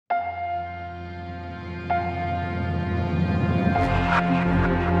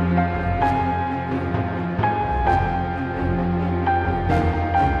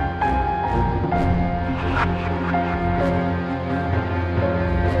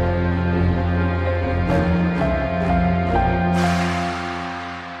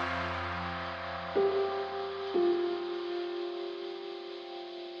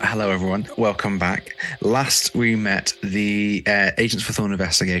Hello, everyone. Welcome back. Last we met, the Agents for Thorn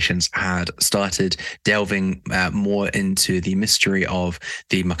Investigations had started delving more into the mystery of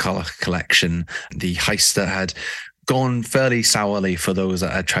the McCulloch collection, the heist that had gone fairly sourly for those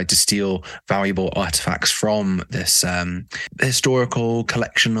that had tried to steal valuable artifacts from this historical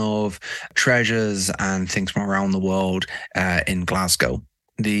collection of treasures and things from around the world in Glasgow.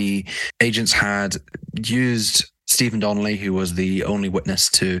 The agents had used Stephen Donnelly, who was the only witness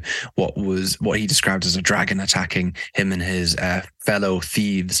to what he described as a dragon attacking him and his fellow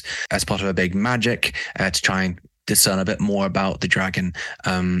thieves as part of a big magic to try and discern a bit more about the dragon,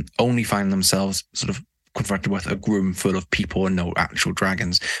 only find themselves sort of confronted with a room full of people and no actual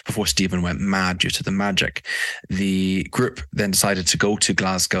dragons before Stephen went mad due to the magic. The group then decided to go to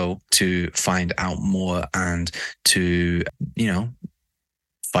Glasgow to find out more and to,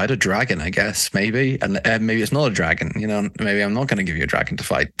 fight a dragon, I guess, maybe. And maybe it's not a dragon, maybe I'm not going to give you a dragon to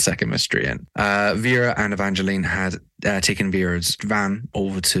fight. Second mystery in. Vera and Evangeline had taken Vera's van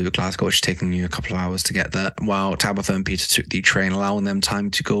over to Glasgow, which had taken you a couple of hours to get there, while Tabitha and Peter took the train, allowing them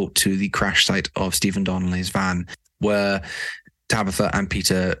time to go to the crash site of Stephen Donnelly's van, where Tabitha and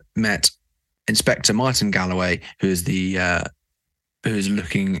Peter met Inspector Martin Galloway, who's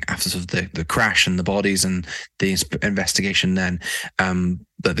looking after sort of the crash and the bodies and the investigation then.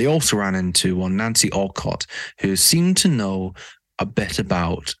 But they also ran into one Nancy Alcott, who seemed to know a bit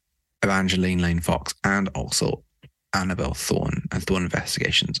about Evangeline Lane Fox and also Annabelle Thorne and Thorne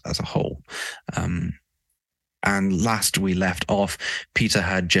Investigations as a whole. And last we left off, Peter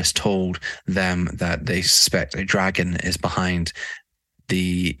had just told them that they suspect a dragon is behind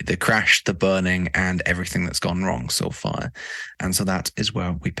the crash, the burning, and everything that's gone wrong so far. And so that is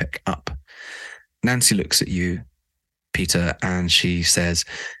where we pick up. Nancy looks at you, Peter, and she says,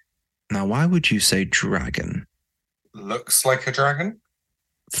 "Now, why would you say dragon?" Looks like a dragon.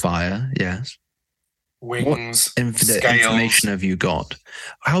 Fire, yes. Wings, scales. Information have you got?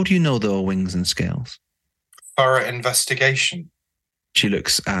 How do you know there are wings and scales? Thorough investigation. She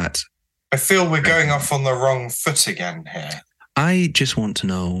looks at... I feel we're going off on the wrong foot again here. I just want to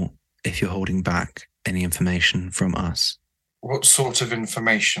know if you're holding back any information from us. What sort of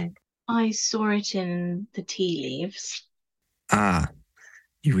information? I saw it in the tea leaves. Ah,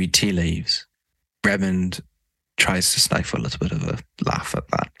 you read tea leaves. Redmond tries to stifle a little bit of a laugh at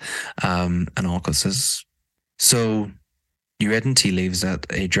that. And Alcott says, "So you read in tea leaves that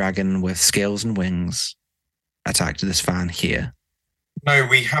a dragon with scales and wings attacked this van here?" No,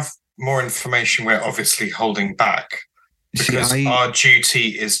 we have more information we're obviously holding back. Because our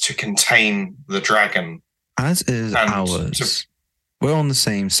duty is to contain the dragon. As is ours. We're on the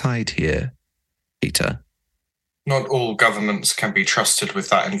same side here, Peter. Not all governments can be trusted with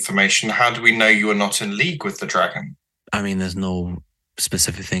that information. How do we know you are not in league with the dragon? I mean, there's no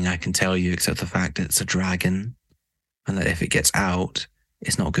specific thing I can tell you except the fact that it's a dragon and that if it gets out,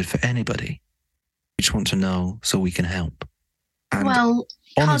 it's not good for anybody. We just want to know so we can help. And well,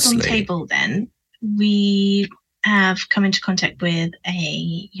 cards on the table then. We have come into contact with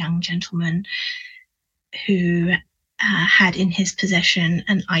a young gentleman who had in his possession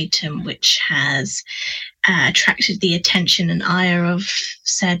an item which has attracted the attention and ire of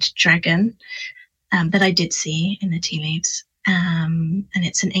said dragon that I did see in the tea leaves. And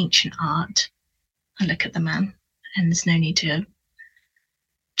it's an ancient art. I look at the man, and there's no need to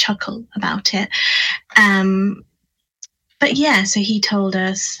chuckle about it. But yeah, so he told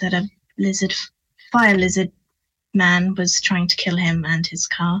us that a fire lizard man was trying to kill him and his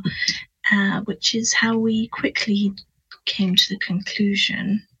car, which is how we quickly came to the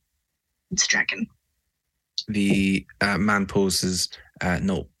conclusion it's a dragon. The man pulls his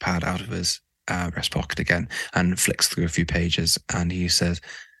notepad out of his breast pocket again and flicks through a few pages, and he says,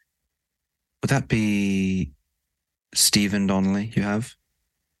 "Would that be Stephen Donnelly you have?"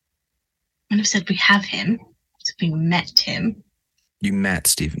 And I've said we have him, so we met him. You met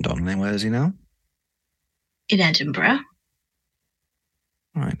Stephen Donnelly. Where is he now? In Edinburgh.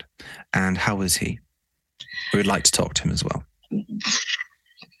 Right. And how is he? We would like to talk to him as well.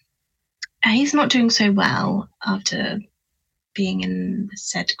 He's not doing so well after being in the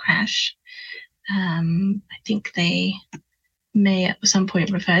said crash. I think they may at some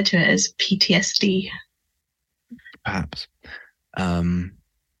point refer to it as PTSD. Perhaps.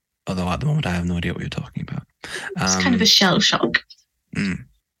 Although at the moment I have no idea what you're talking about. It's kind of a shell shock.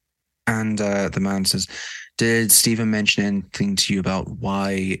 And the man says, did Stephen mention anything to you about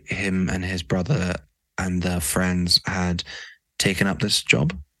why him and his brother and their friends had taken up this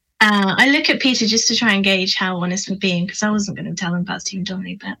job? I look at Peter just to try and gauge how honest we're being, because I wasn't going to tell him about Stephen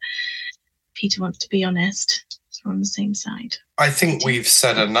Donnelly, but Peter wants to be honest. So we're on the same side. I think we've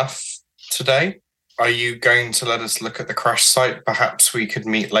said enough today. Are you going to let us look at the crash site? Perhaps we could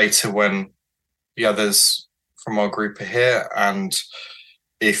meet later when the others from our group are here, and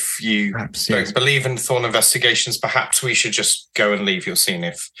if you don't believe in Thorn investigations, perhaps we should just go and leave your scene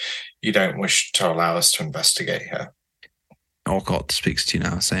if you don't wish to allow us to investigate here. Orcott speaks to you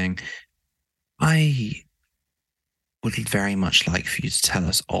now, saying, I would very much like for you to tell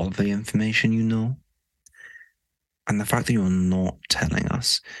us all the information you know. And the fact that you're not telling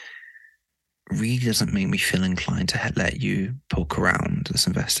us really doesn't make me feel inclined to let you poke around this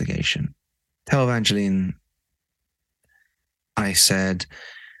investigation. Tell Evangeline I said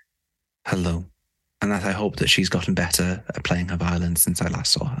hello, and that I hope that she's gotten better at playing her violin since I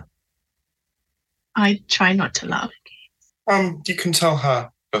last saw her. I try not to laugh. You can tell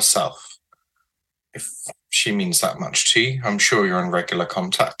her yourself if she means that much to you. I'm sure you're in regular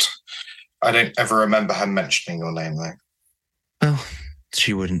contact. I don't ever remember her mentioning your name, though. Well,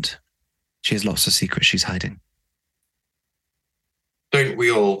 she wouldn't. She has lots of secrets she's hiding. Don't we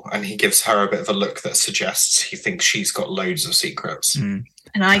all? And he gives her a bit of a look that suggests he thinks she's got loads of secrets. And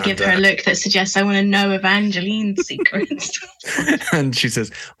I give her a look that suggests I want to know Evangeline's secrets. And she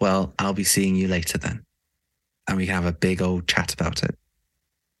says, well, I'll be seeing you later then. And we can have a big old chat about it.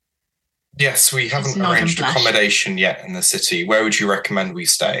 Yes, we haven't arranged accommodation yet in the city. Where would you recommend we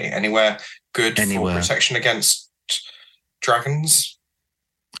stay? Anywhere good for protection against dragons?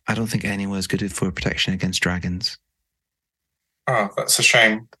 I don't think anywhere is good for protection against dragons. Oh, that's a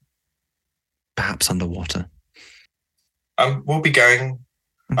shame. Perhaps underwater. We'll be going.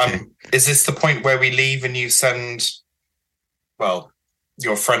 Okay. Is this the point where we leave and you send, well,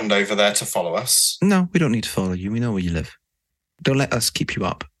 your friend over there to follow us? No, we don't need to follow you. We know where you live. Don't let us keep you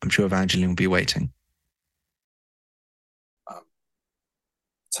up. I'm sure Evangeline will be waiting.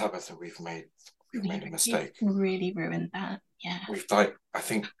 Tabitha, we've made a mistake. Really ruined that. Yeah. We've I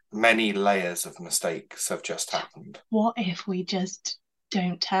think many layers of mistakes have just happened. What if we just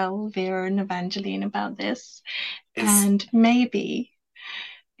don't tell Vera and Evangeline about this? And maybe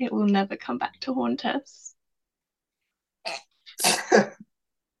it will never come back to haunt us.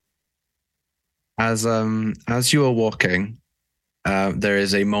 As you are walking, there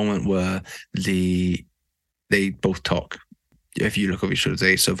is a moment where they both talk. If you look over your shoulder,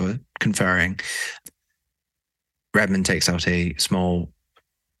 they sort of conferring. Redmond takes out a small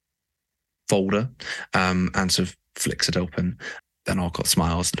folder and sort of flicks it open. Then Alcott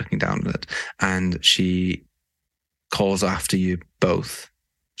smiles, looking down at it, and she calls after you both.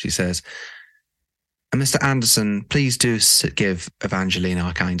 She says, Mr. Anderson, please do give Evangeline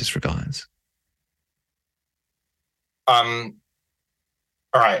our kindest regards. All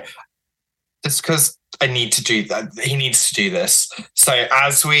right. Just because I need to do that, he needs to do this. So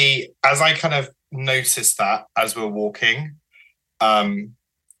as I kind of notice that as we're walking,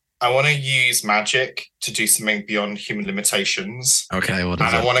 I want to use magic to do something beyond human limitations. Okay, what is it?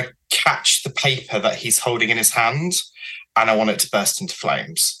 And I want to catch the paper that he's holding in his hand, and I want it to burst into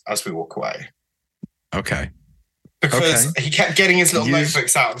flames as we walk away. Okay. Because he kept getting his little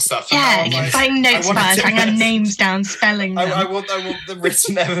notebooks out and stuff. Yeah, writing notes first, writing our names down, spelling them. I want the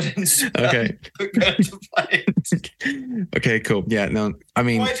written evidence. Okay. Okay, cool. Yeah, no, I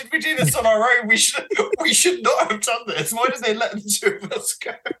mean... Why did we do this on our own? We should not have done this. Why did they let the two of us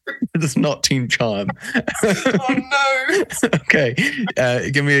go? It's not Team Charm. Oh, no. Okay,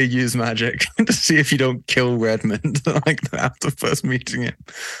 give me a use magic to see if you don't kill Redmond like after first meeting him.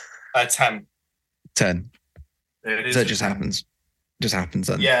 10. 10. So it just happens. Just happens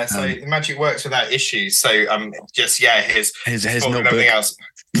then. Yeah, so the magic works without issues. So his notebook, and everything else.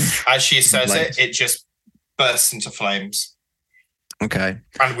 As she says it just bursts into flames. Okay.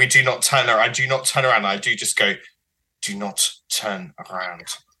 And we do not turn around. I do not turn around. I do just go, do not turn around.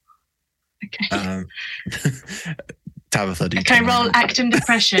 Okay. Tabitha, can I roll act under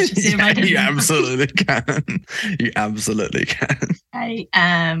pressure to see if I do? You absolutely can. You absolutely can.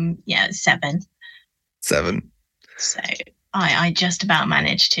 7. 7. So I just about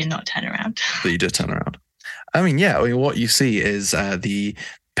managed to not turn around. But you did turn around. I mean, what you see is the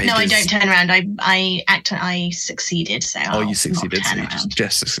pages. No, I don't turn around. I succeeded. So you succeeded. So you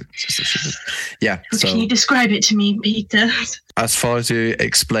just succeeded. Yeah. So can you describe it to me, Peter? As far as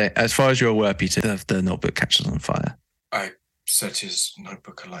you're aware, Peter, the notebook catches on fire. I set his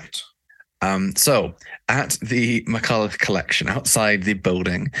notebook alight. So at the McCulloch collection outside the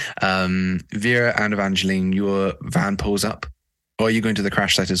building, Vera and Evangeline, your van pulls up. Or are you going to the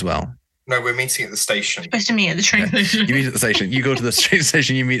crash site as well? No, we're meeting at the station. Supposed to meet at the train station. You meet at the station. You go to the train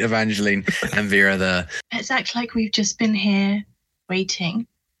station, you meet Evangeline and Vera there. It's act like we've just been here waiting.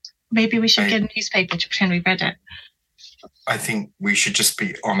 Maybe we should get a newspaper to pretend we've read it. I think we should just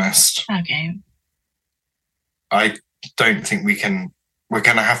be honest. Okay. I don't think we can. We're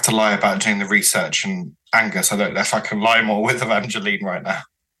going to have to lie about doing the research. And Angus, I don't know if I can lie more with Evangeline right now.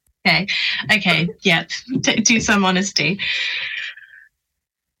 Okay. Yeah. Do some honesty.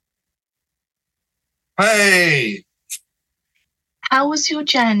 Hey! How was your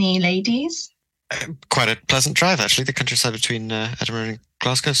journey, ladies? Quite a pleasant drive, actually. The countryside between Edinburgh and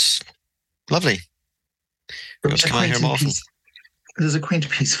Glasgow's lovely. Got to come out here more often. There's a quaint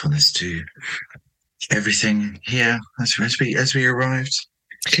peacefulness to everything here as we arrived.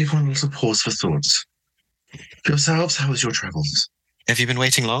 Gave one a little pause for thoughts. For yourselves, how was your travels? Have you been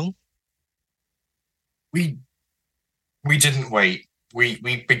waiting long? We didn't wait.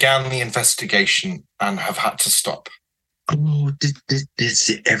 We began the investigation and have had to stop. Oh, did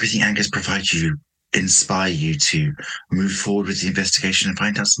everything Angus provided you inspire you to move forward with the investigation and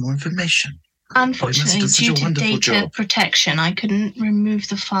find out some more information? Unfortunately, due to data protection, I couldn't remove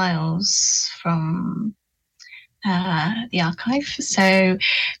the files from the archive. So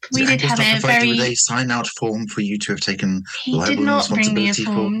we did have a very... With a sign-out form for you to have taken He did not bring me a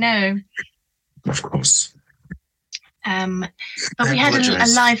form, no. Of course. But we had a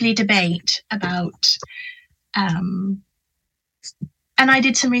lively debate about... and I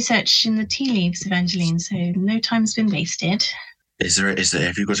did some research in the tea leaves, Evangeline, so no time's been wasted.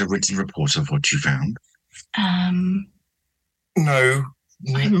 Have you got a written report of what you found? No.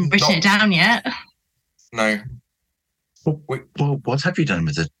 I haven't written it down yet. No. Well, what have you done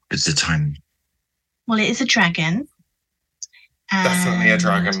with the time? Well, it is a dragon. Definitely a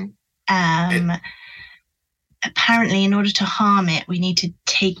dragon. Apparently, in order to harm it, we need to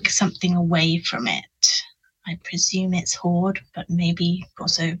take something away from it. I presume it's hoard, but maybe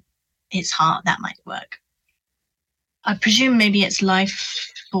also its heart. That might work. I presume maybe its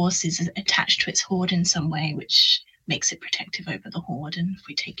life force is attached to its hoard in some way, which makes it protective over the hoard. And if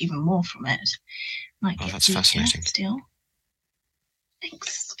we take even more from it, might get that's fascinating. Still.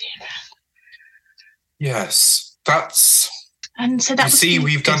 Thanks, Vera. Yes, that's... And so that you see,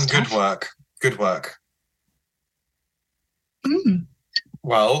 we've done good work. Good work. Mm.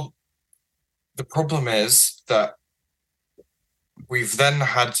 Well, the problem is that we've then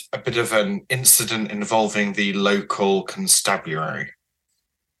had a bit of an incident involving the local constabulary.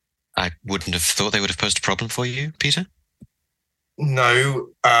 I wouldn't have thought they would have posed a problem for you, Peter. No.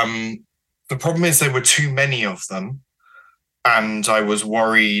 The problem is there were too many of them, and I was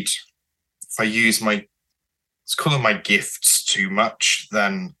worried if I use let's call them my gifts too much,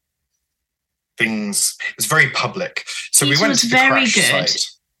 then it's very public. So Peter we went to the crash site.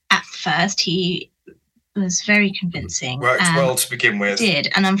 At first, he was very convincing. Worked well to begin with. Did,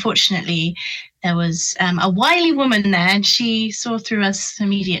 and unfortunately, there was a wily woman there, and she saw through us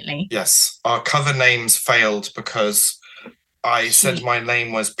immediately. Yes, our cover names failed because I said my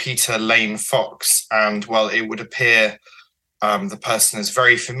name was Peter Lane Fox, and well, it would appear the person is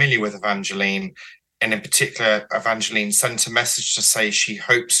very familiar with Evangeline. And in particular, Evangeline sent a message to say she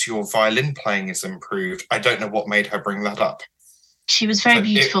hopes your violin playing is improved. I don't know what made her bring that up. She was very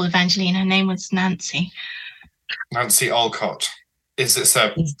beautiful, Evangeline. Her name was Nancy. Nancy Alcott. Is this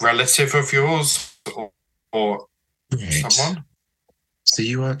a relative of yours or someone? So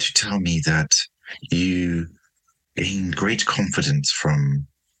you are to tell me that you gained great confidence from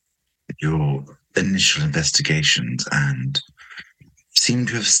your initial investigations and seem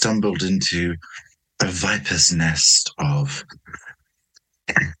to have stumbled into a viper's nest of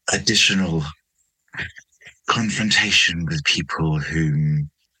additional confrontation with people whom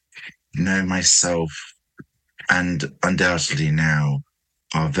know myself and undoubtedly now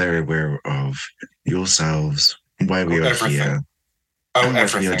are very aware of yourselves, why we are here, and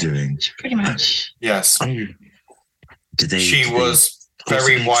what we are doing. Pretty much. Yes. She was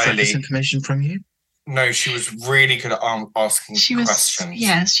very wily. This information from you? No, she was really good at asking questions.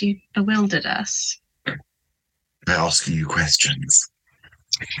 Yes, she bewildered us. By asking you questions.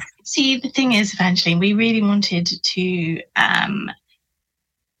 See, the thing is, Evangeline, we really wanted to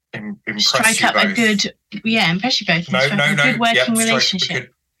strike up a good, impress you both. A good working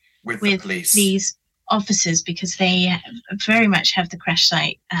relationship with the police. These officers, because they very much have the crash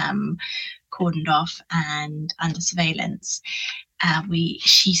site cordoned off and under surveillance.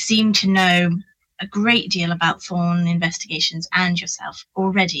 She seemed to know a great deal about Thorn Investigations and yourself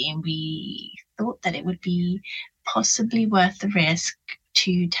already, and we thought that it would be possibly worth the risk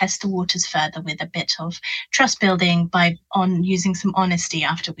to test the waters further with a bit of trust building on using some honesty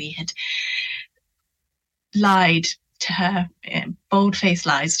after we had lied to her, bold-faced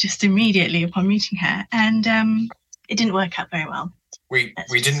lies, just immediately upon meeting her, and it didn't work out very well. We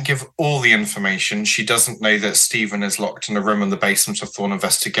didn't give all the information. She doesn't know that Stephen is locked in a room in the basement of Thorn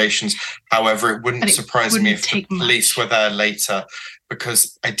Investigations. However, it wouldn't surprise me if the police were there later,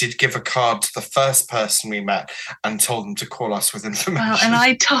 because I did give a card to the first person we met and told them to call us with information. Well, and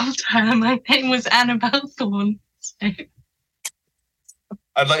I told her my name was Annabelle Thorn. So.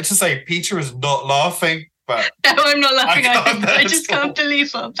 I'd like to say Peter is not laughing, but... No, I'm not laughing. I just can't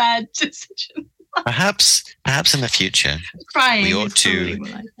believe what a bad decision. Perhaps in the future, we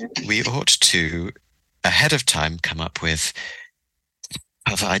ought to ahead of time come up with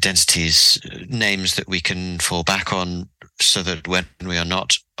other identities, names that we can fall back on, so that when we are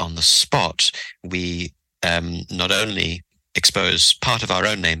not on the spot, we not only expose part of our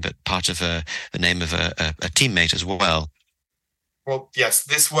own name, but part of the name of a teammate as well. Well, yes,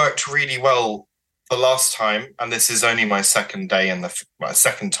 this worked really well the last time, and this is only my second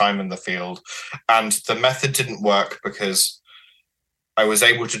time in the field, and the method didn't work because I was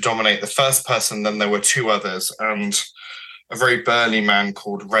able to dominate the first person. Then there were two others, and a very burly man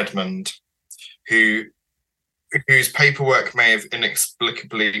called Redmond, whose paperwork may have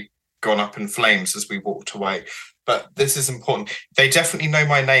inexplicably gone up in flames as we walked away. But this is important. They definitely know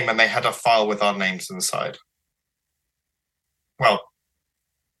my name, and they had a file with our names inside. Well,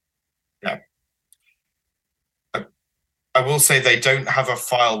 yeah. I will say they don't have a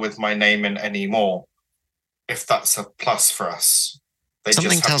file with my name in anymore, if that's a plus for us.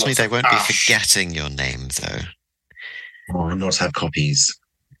 Something tells me they won't be forgetting your name, though. Or not have copies.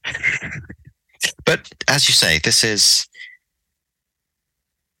 But as you say,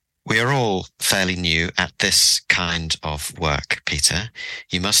 we are all fairly new at this kind of work, Peter.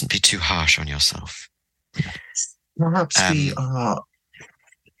 You mustn't be too harsh on yourself. Perhaps we are...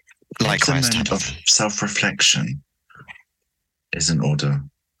 Likewise, a moment of self-reflection is in order.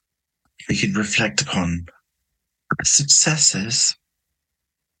 We can reflect upon successes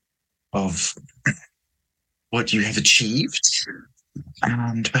of what you have achieved,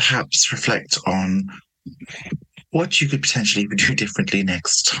 and perhaps reflect on what you could potentially do differently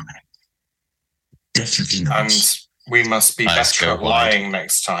next time. Definitely not. And we must be better at lying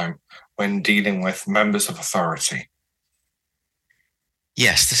next time when dealing with members of authority.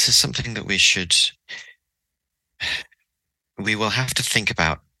 Yes, this is something that we will have to think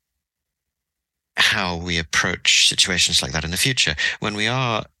about how we approach situations like that in the future when we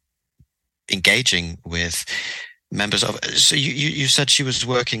are engaging with members of... So you said she was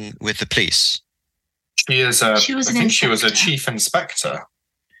working with the police? She was a chief inspector.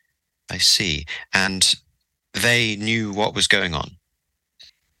 I see. And they knew what was going on?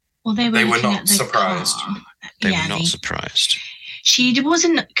 Well, they were not surprised. They were not surprised. She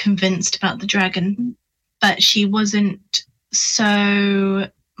wasn't convinced about the dragon, but she wasn't so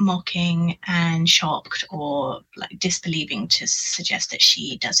mocking and shocked or like disbelieving to suggest that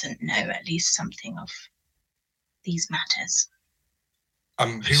she doesn't know at least something of these matters.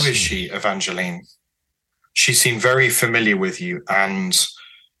 Who is she, Evangeline? She seemed very familiar with you, and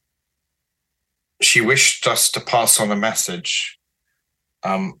she wished us to pass on a message.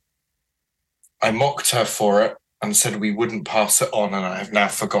 I mocked her for it and said we wouldn't pass it on, and I have now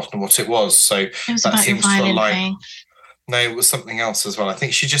forgotten what it was. So it was that about seems your to violin align. playing. No, it was something else as well. I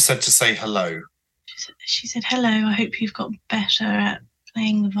think she just said to say hello. She said, hello, I hope you've got better at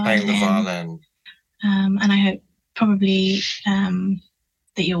playing the violin. And I hope probably that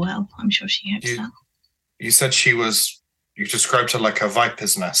you're well. I'm sure she hopes that. You said you described her like a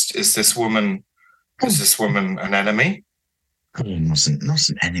viper's nest. Is this woman an enemy? Oh, not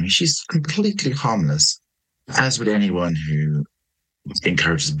an enemy. She's completely harmless, as would anyone who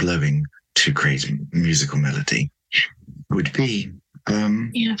encourages blowing to create a musical melody would be.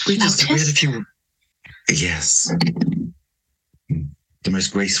 You're a we had a flautist? few. Yes, the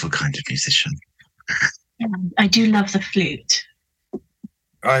most graceful kind of musician. I do love the flute.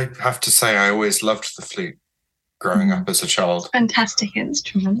 I have to say, I always loved the flute growing up as a child. Fantastic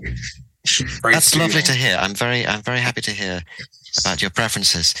instrument. That's lovely to hear. I'm very happy to hear about your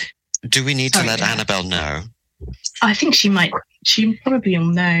preferences. Do we need to let Annabelle know? I think she might. She probably will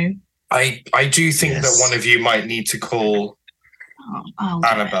know. I do think that one of you might need to call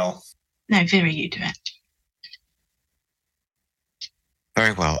Annabelle. No, Vera, you do it.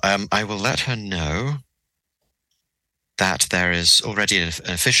 Very well. I will let her know that there is already an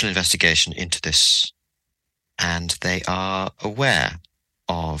official investigation into this, and they are aware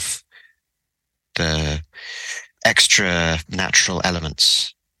of the extra natural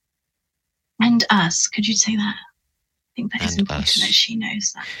elements. And us. Could you say that? I think that is And important us. that she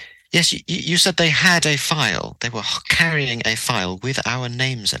knows that. Yes, you said they had a file. They were carrying a file with our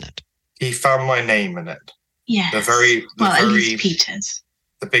names in it. He found my name in it. Yes. At least Peter's.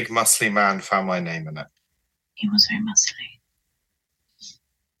 The big muscly man found my name in it. He was very muscly.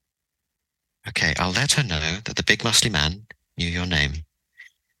 Okay, I'll let her know that the big muscly man knew your name.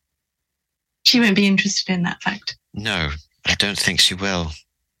 She won't be interested in that fact. No, I don't think she will.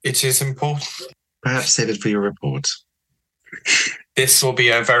 It is important. Perhaps save it for your report. This will be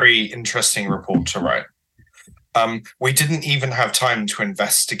a very interesting report to write. We didn't even have time to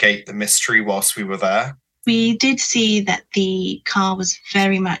investigate the mystery whilst we were there. We did see that the car was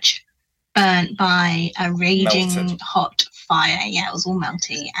very much burnt by a raging hot fire. Yeah, it was all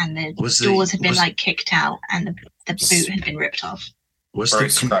melty, and the doors had been kicked out, and the boot had been ripped off. Was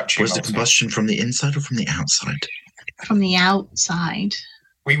the combustion from the inside or from the outside? From the outside.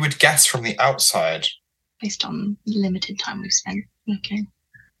 We would guess from the outside. Based on limited time we've spent looking.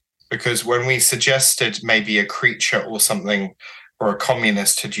 Because when we suggested maybe a creature or something, or a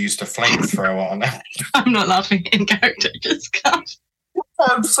communist had used a flamethrower on it. I'm not laughing in character, just can't.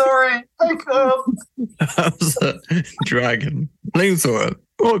 I'm sorry, I can't. That was a dragon, flamethrower,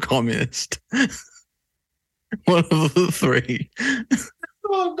 or communist. One of the three.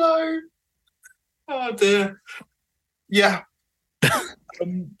 Oh no. Oh dear. Yeah.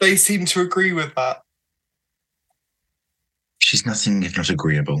 They seem to agree with that. She's nothing if not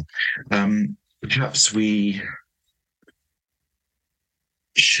agreeable. Perhaps we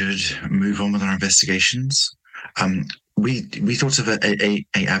should move on with our investigations. We thought of a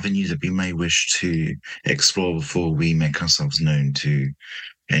avenue that we may wish to explore before we make ourselves known to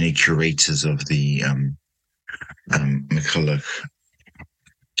any curators of the McCulloch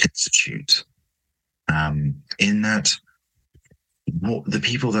Institute. In that, the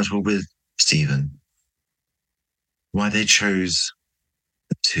people that were with Stephen, why they chose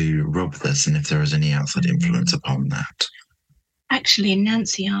to rob this, and if there was any outside influence upon that. Actually,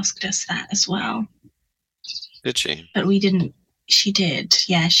 Nancy asked us that as well. Did she? But we didn't. She did.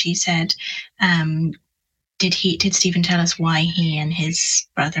 Yeah, she said, did Stephen tell us why he and his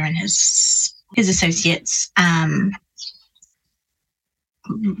brother and his associates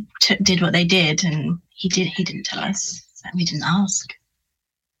did what they did? And he didn't tell us. So we didn't ask.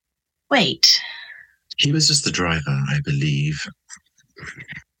 Wait. He was just the driver, I believe.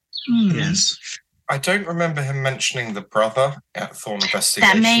 Yes. I don't remember him mentioning the brother at Thorn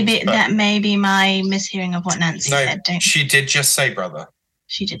Investigations. That may be my mishearing of what Nancy said. She did just say brother.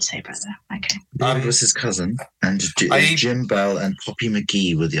 She did say brother. Okay. It was his cousin, and Jim Bell and Poppy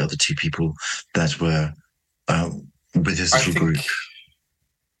McGee were the other two people that were with his little group.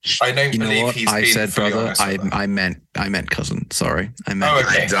 I don't believe he's I been said brother. I meant cousin. Sorry, I meant. Oh,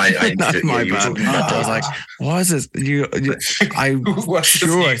 okay. That's my bad. I was like, "What is this?" I'm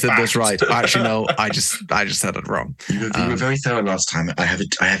sure I said this right. Actually, no. I just said it wrong. You were very thorough last time. I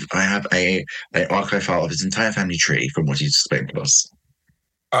have a archive file of his entire family tree from what he's explained to us.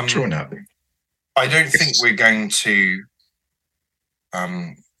 Drawn up. I don't think we're going to.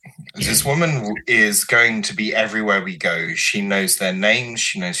 This woman is going to be everywhere we go. She knows their names.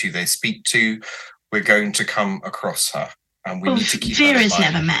 She knows who they speak to. We're going to come across her, and we need to keep. Vera's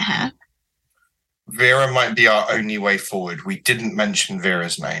never met her. Vera might be our only way forward. We didn't mention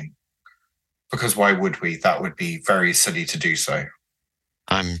Vera's name because why would we? That would be very silly to do so.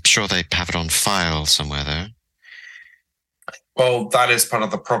 I'm sure they have it on file somewhere, though. Well, that is part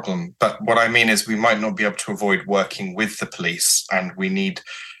of the problem. But what I mean is we might not be able to avoid working with the police, and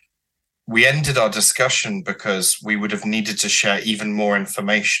we ended our discussion because we would have needed to share even more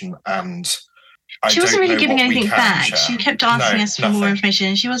information, and she wasn't really giving anything back. She kept asking us for more information,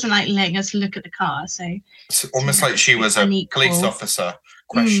 and she wasn't letting us look at the car. So it's almost like she was a police officer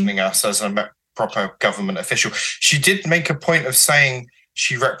questioning us as a proper government official. She did make a point of saying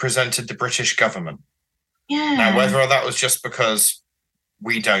she represented the British government. Yeah. Now, whether that was just because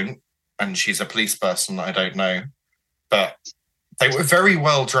we don't, and she's a police person, I don't know. But they were very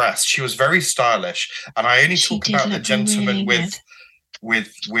well dressed. She was very stylish, and I only talk about the gentleman really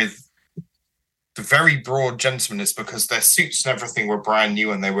with the very broad gentleman is because their suits and everything were brand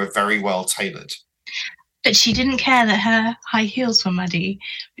new and they were very well tailored. But she didn't care that her high heels were muddy,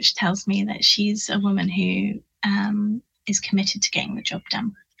 which tells me that she's a woman who is committed to getting the job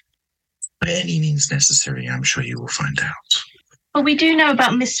done. By any means necessary, I'm sure you will find out. Well, we do know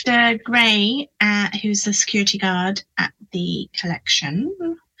about Mr. Gray, who's the security guard at the collection,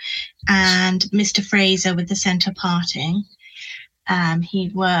 and Mr. Fraser with the centre parting.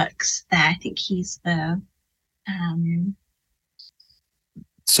 He works there. I think he's the...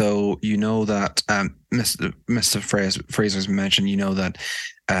 So you know that Mr. Fraser's mentioned, you know that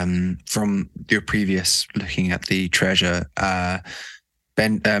from your previous looking at the treasure,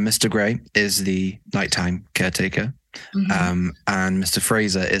 Mr. Gray is the nighttime caretaker, and Mr.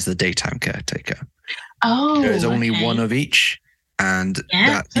 Fraser is the daytime caretaker. Oh, there's only one of each, and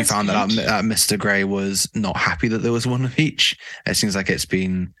that you found that Mr. Gray was not happy that there was one of each. It seems like it's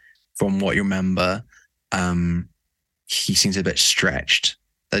been, from what you remember, he seems a bit stretched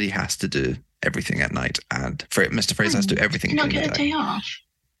that he has to do everything at night, and Mr. Fraser has to do everything. Not get a day off.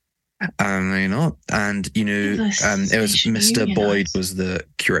 You know, and you know, it was Mr. Boyd was the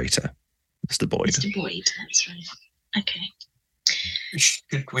curator. Mr. Boyd. Mr. Boyd, that's right. Okay.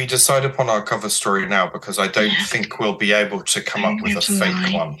 Should we decide upon our cover story now? Because I don't think we'll be able to come up with a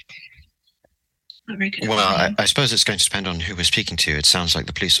fake one. Well, I suppose it's going to depend on who we're speaking to. It sounds like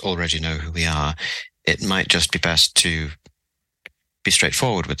the police already know who we are. It might just be best to be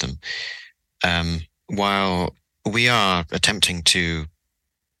straightforward with them. While we are attempting to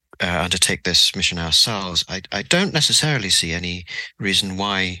undertake this mission ourselves, I don't necessarily see any reason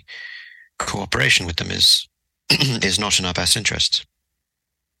why cooperation with them is not in our best interests.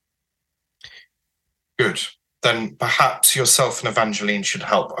 Good. Then perhaps yourself and Evangeline should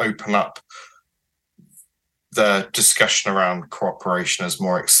help open up the discussion around cooperation as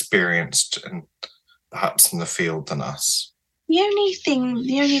more experienced and perhaps in the field than us. The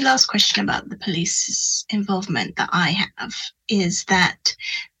only last question about the police's involvement that I have is that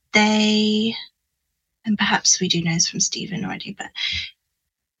they, and perhaps we do know this from Stephen already, but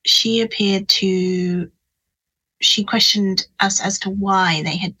she questioned us as to why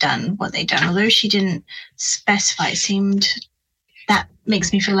they had done what they'd done. Although she didn't specify, that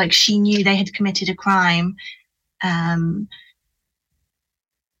makes me feel like she knew they had committed a crime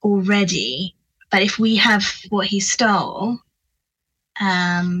already. But if we have what he stole,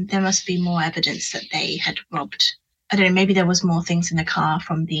 there must be more evidence that they had robbed. I don't know, maybe there was more things in the car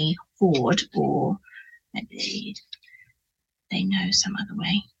from the hoard, or maybe they know some other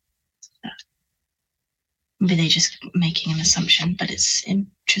way. Maybe they're just making an assumption, but it's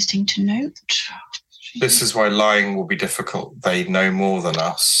interesting to note. This is why lying will be difficult. They know more than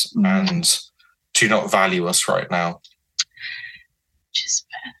us and do not value us right now. Just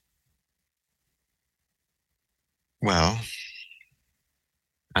fair. Well,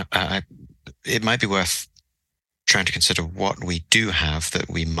 it might be worth trying to consider what we do have that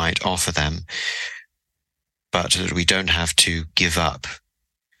we might offer them, but that we don't have to give up.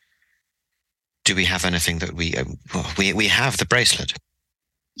 Do we have anything that we have the bracelet?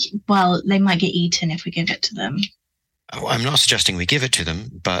 Well, they might get eaten if we give it to them. I'm not suggesting we give it to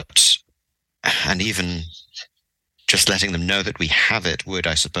them, and even just letting them know that we have it would,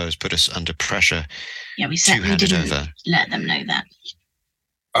 I suppose, put us under pressure. Yeah, we certainly didn't let them know that.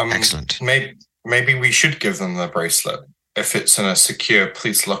 Excellent. Maybe we should give them the bracelet. If it's in a secure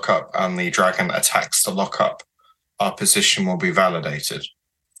police lockup and the dragon attacks the lockup, our position will be validated.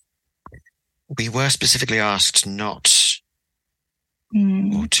 We were specifically asked not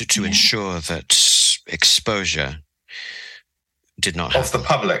to ensure that exposure did not happen. Of the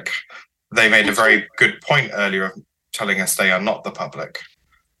public. They made a very good point earlier of telling us they are not the public.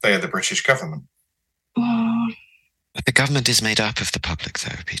 They are the British government. But the government is made up of the public,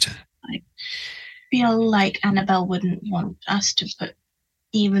 though, Peter. I feel like Annabelle wouldn't want us to put,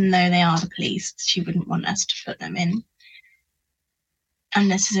 even though they are the police, she wouldn't want us to put them in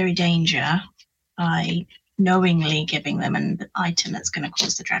unnecessary danger by knowingly giving them an item that's going to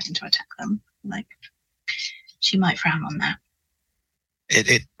cause the dragon to attack them. Like, she might frown on that.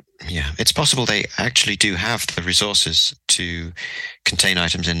 It's possible they actually do have the resources to contain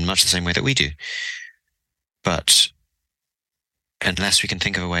items in much the same way that we do. But unless we can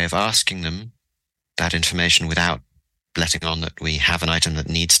think of a way of asking them that information without letting on that we have an item that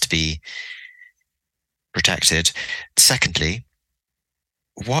needs to be protected. Secondly,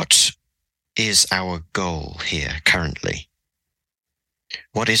 what is our goal here currently?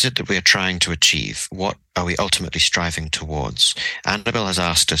 What is it that we are trying to achieve? What are we ultimately striving towards? Annabelle has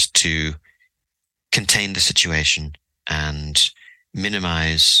asked us to contain the situation and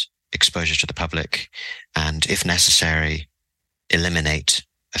minimize exposure to the public and, if necessary, eliminate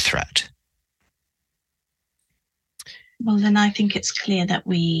a threat. Well, then I think it's clear that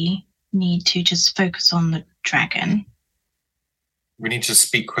we need to just focus on the dragon. We need to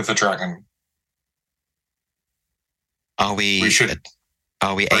speak with the dragon. Are we should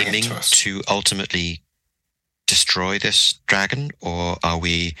aiming to ultimately destroy this dragon, or are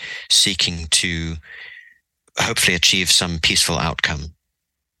we seeking to hopefully achieve some peaceful outcome?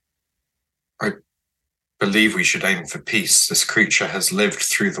 I believe we should aim for peace. This creature has lived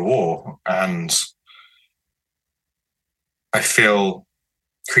through the war, and I feel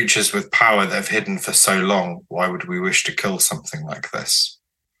creatures with power that have hidden for so long, why would we wish to kill something like this?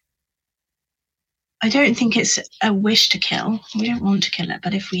 I don't think it's a wish to kill. We don't want to kill it,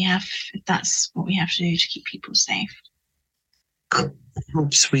 but if that's what we have to do to keep people safe.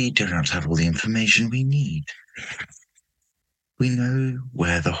 Perhaps we do not have all the information we need. We know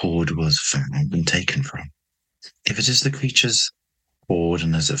where the hoard was found and taken from. If it is the creature's hoard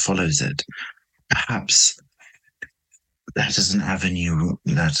and as it follows it, perhaps that is an avenue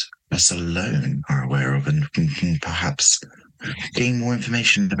that us alone are aware of, and can perhaps gain more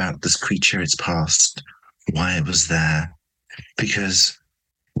information about this creature, its past, why it was there. Because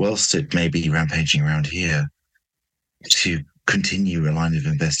whilst it may be rampaging around here, to continue a line of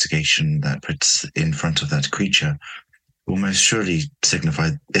investigation that puts in front of that creature will most surely signify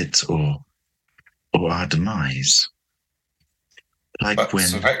it or our demise. Like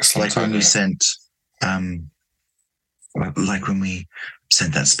when we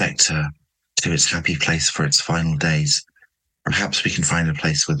sent that spectre to its happy place for its final days, perhaps we can find a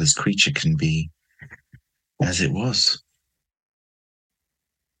place where this creature can be as it was.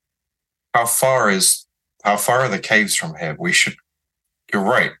 How far are the caves from here? You're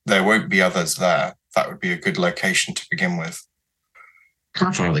right, there won't be others there. That would be a good location to begin with.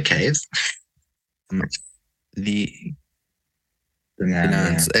 How far are the caves?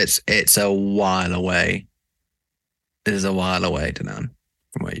 It's a while away. It is a while away, Danan,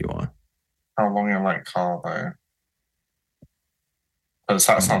 from where you are. How long are like car though? Because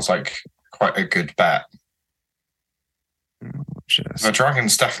that sounds like quite a good bet. The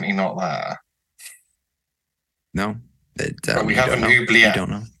dragon's definitely not there. No, but we have an oubliette. You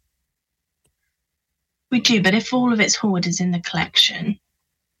don't know. We do, but if all of its hoard is in the collection,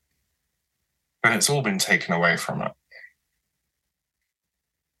 then it's all been taken away from it.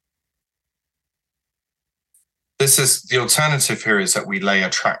 This is the alternative here, is that we lay a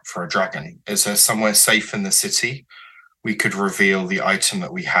trap for a dragon. Is there somewhere safe in the city we could reveal the item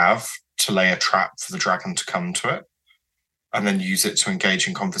that we have to lay a trap for the dragon to come to it and then use it to engage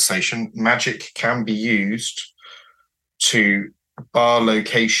in conversation? Magic can be used to bar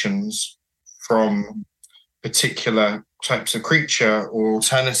locations from particular types of creature, or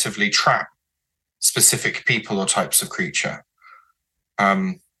alternatively trap specific people or types of creature.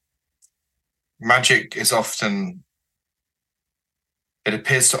 Magic is often, it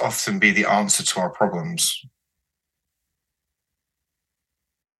appears to often be the answer to our problems.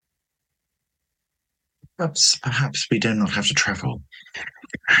 Perhaps we do not have to travel.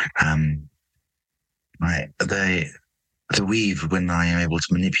 The weave, when I am able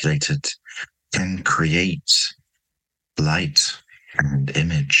to manipulate it, can create light and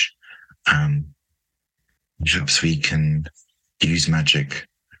image. Perhaps we can use magic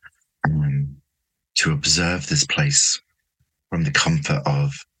to observe this place from the comfort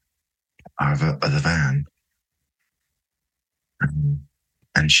of the van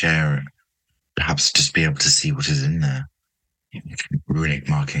and share it. Perhaps just be able to see what is in there. Runic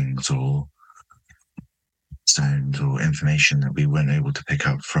markings or stones or information that we weren't able to pick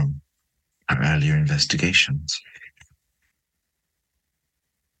up from our earlier investigations.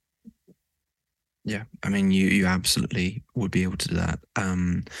 Yeah, I mean, you absolutely would be able to do that.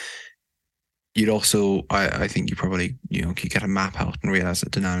 You'd also, I think you probably, could get a map out and realize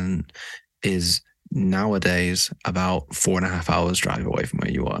that Danan is nowadays about 4.5 hours drive away from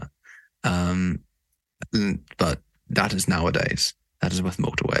where you are. But that is nowadays. That is with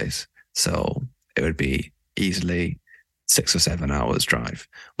motorways. So it would be easily 6 or 7 hours drive,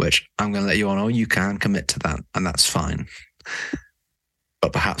 which I'm going to let you all know you can commit to that, and that's fine.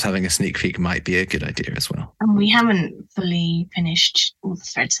 But perhaps having a sneak peek might be a good idea as well. And we haven't fully finished all the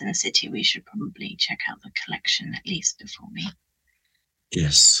threads in the city. We should probably check out the collection at least before we...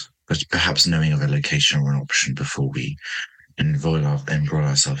 Yes, but perhaps knowing of a location or an option before we embroil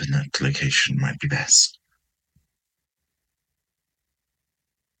ourselves in that location might be best.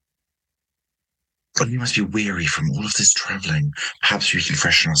 But we must be weary from all of this travelling. Perhaps we can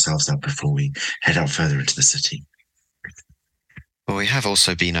freshen ourselves up before we head out further into the city. Well, we have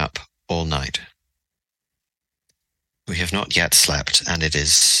also been up all night. We have not yet slept, and it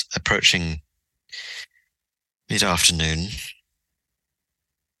is approaching mid-afternoon.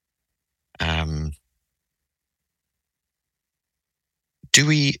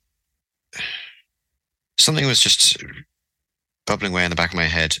 Something was just bubbling away in the back of my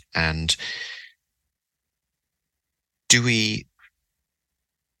head, and do we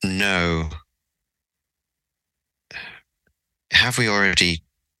know? Have we already?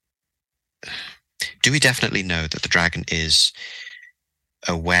 Do we definitely know that the dragon is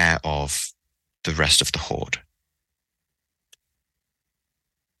aware of the rest of the horde?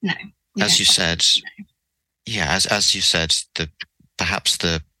 No. As you said, as you said, perhaps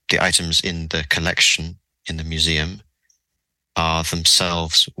the items in the collection in the museum are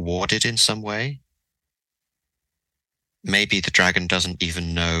themselves warded in some way. Maybe the dragon doesn't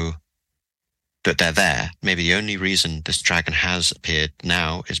even know that they're there. Maybe the only reason this dragon has appeared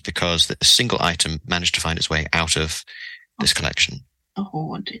now is because a single item managed to find its way out of this collection. The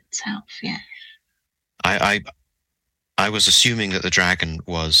horde itself, yeah. I was assuming that the dragon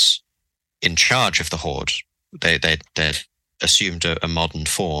was in charge of the horde. They assumed a modern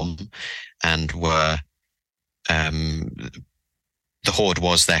form and were the horde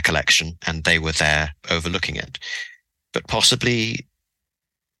was their collection and they were there overlooking it. But possibly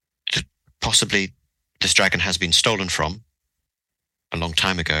this dragon has been stolen from a long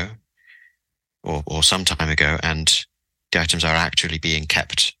time ago or some time ago, and the items are actually being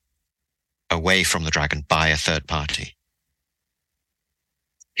kept away from the dragon by a third party.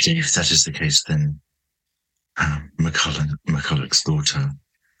 If that is the case, then McCulloch's daughter,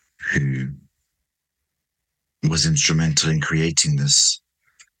 who was instrumental in creating this,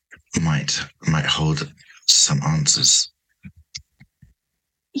 might hold some answers.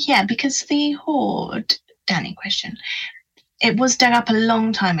 Yeah, because the horde, Danny, question. It was dug up a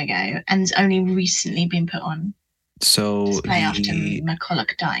long time ago and has only recently been put on display after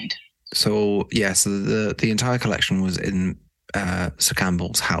McCulloch died. So the entire collection was in Sir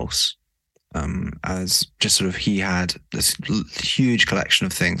Campbell's house. As just sort of he had this huge collection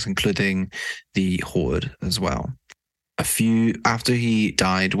of things, including the hoard as well. After he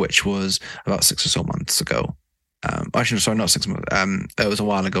died, which was about 6 or so months ago. Actually, sorry, not 6 months. It was a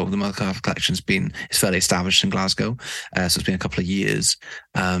while ago. The McCulloch collection is fairly established in Glasgow, so it's been a couple of years.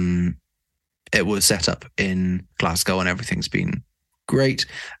 It was set up in Glasgow, and everything's been great.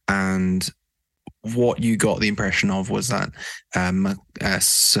 And what you got the impression of was that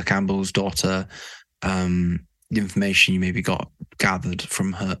Sir Campbell's daughter, the information you maybe gathered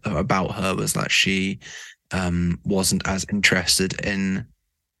from her about her was that she wasn't as interested in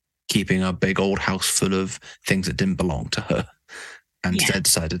keeping a big old house full of things that didn't belong to her, and instead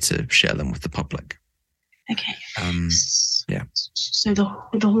decided to share them with the public. Okay. Yeah. So the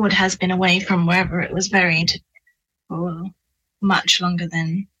hoard has been away from wherever it was buried for much longer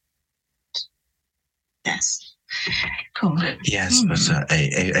than. Yes. Cool. Yes, but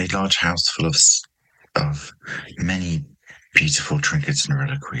a large house full of many beautiful trinkets and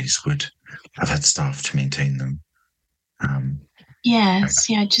reliquaries would have had staff to maintain them. Yes,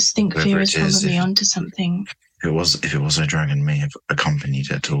 I just think Vera's probably onto something. If it was a dragon, may have accompanied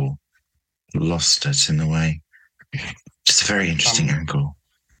it or lost it in the way. Just a very interesting angle.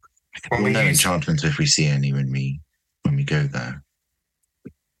 No enchantments if we see any when we go there.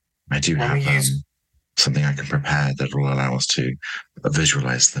 I do have something I can prepare that will allow us to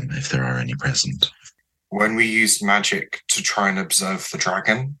visualize them if there are any present. When we used magic to try and observe the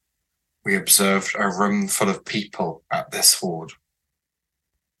dragon, we observed a room full of people at this horde.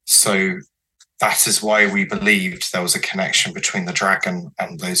 So that is why we believed there was a connection between the dragon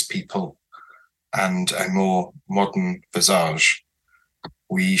and those people and a more modern visage.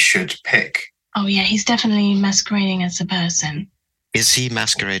 We should pick. Oh yeah, he's definitely masquerading as a person. Is he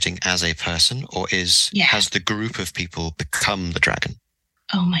masquerading as a person, or has the group of people become the dragon?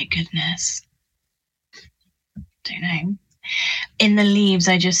 Oh my goodness. Don't know. In the leaves,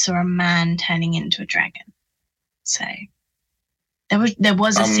 I just saw a man turning into a dragon. So there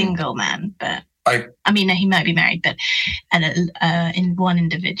was a single man, but I mean, he might be married, but in one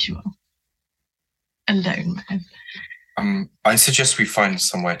individual, a lone man. I suggest we find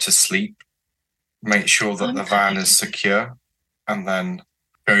somewhere to sleep, make sure that the van is secure, and then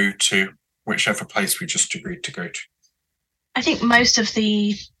go to whichever place we just agreed to go to. I think most of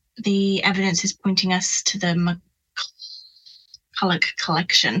the evidence is pointing us to the McCulloch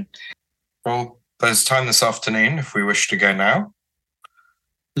collection. Well, there's time this afternoon if we wish to go now.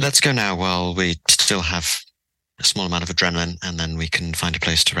 Let's go now while we still have a small amount of adrenaline, and then we can find a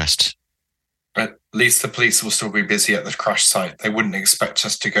place to rest. At least the police will still be busy at the crash site. They wouldn't expect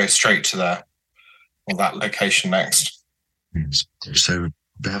us to go straight to there or that location next. So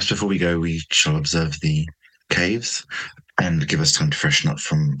perhaps before we go, we shall observe the caves and give us time to freshen up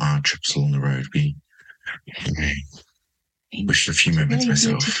from our trips along the road. We wish a few moments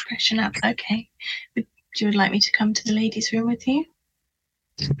myself. To freshen up. Okay. you would like me to come to the ladies' room with you?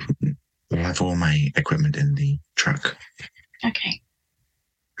 I have all my equipment in the truck. Okay.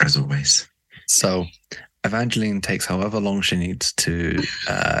 As always. So Evangeline takes however long she needs to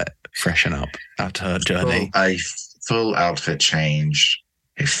freshen up after her journey. A full outfit change,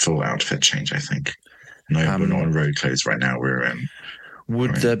 I think. No, we're not in road clothes right now.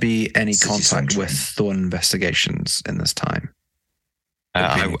 Would there be any contact Sunshine. with Thorn Investigations in this time?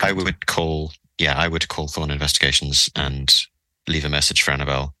 I would call Thorn Investigations and leave a message for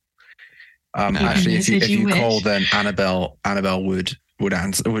Annabelle. Actually, if you call, then Annabelle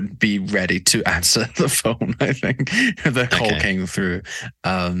would be ready to answer the phone. I think the call came through,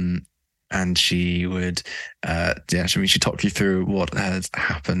 and she would, she talk you through what has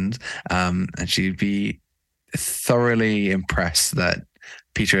happened, and she'd be thoroughly impressed that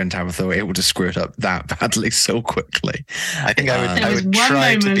Peter and Tabitha were able to screw it up that badly so quickly. I think I would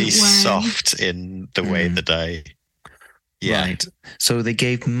try to be soft in the way that I. Yeah. Right. So they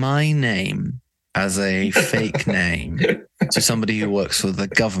gave my name as a fake name to somebody who works for the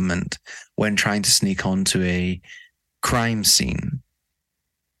government when trying to sneak onto a crime scene.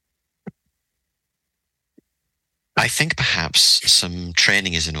 I think perhaps some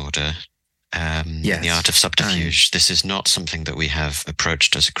training is in order in the art of subterfuge. This is not something that we have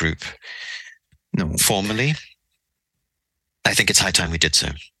approached as a group formally. I think it's high time we did so.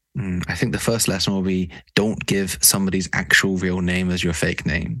 I think the first lesson will be don't give somebody's actual real name as your fake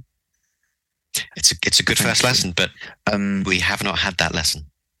name. It's a good first lesson, but we have not had that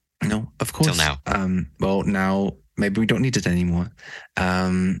lesson. No, of course. Till now. Well, now maybe we don't need it anymore.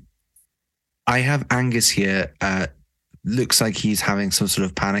 I have Angus here. Looks like he's having some sort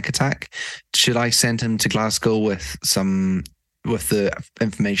of panic attack. Should I send him to Glasgow with the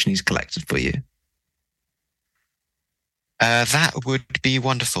information he's collected for you? That would be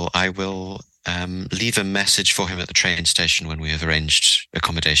wonderful. I will leave a message for him at the train station when we have arranged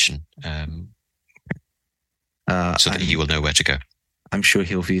accommodation, so that he will know where to go. I'm sure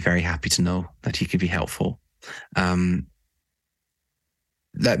he'll be very happy to know that he could be helpful.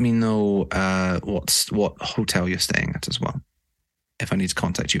 Let me know what hotel you're staying at as well. If I need to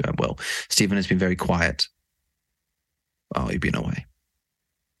contact you, I will. Stephen has been very quiet while you've been away.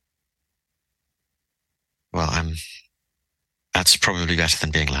 Well, that's probably better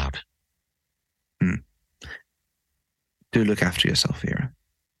than being loud. Do look after yourself, Vera.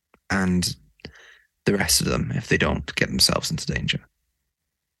 And the rest of them, if they don't get themselves into danger.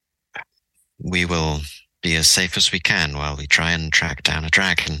 We will be as safe as we can while we try and track down a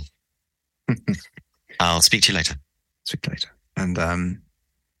dragon. I'll speak to you later. Speak later. And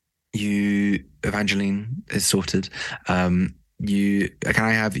Evangeline is sorted. Can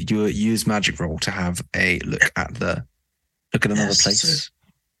I have you use magic roll to have a look at another place?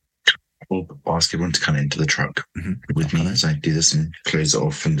 I'll ask everyone to come into the truck with me as I do this and close it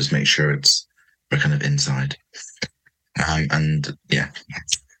off and just make sure we're kind of inside. I'd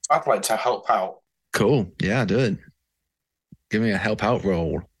like to help out. Cool. Yeah, do it. Give me a help out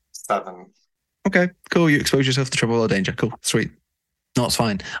roll. 7. Okay, cool. You expose yourself to trouble or danger. Cool. Sweet. No, it's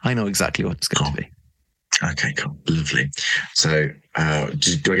fine. I know exactly what it's going to be. Okay, cool. Lovely. So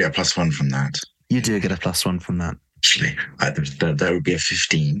do I get a +1 from that? You do get a +1 from that. Actually, that would be a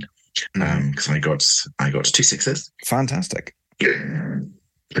 15 because I got 2 6s. Fantastic. But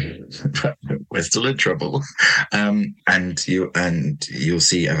we're still in trouble. And you'll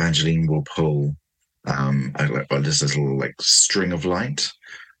see Evangeline will pull this little string of light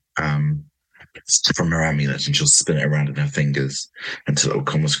from her amulet, and she'll spin it around in her fingers until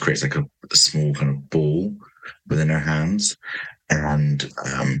it almost creates like a small kind of ball within her hands. And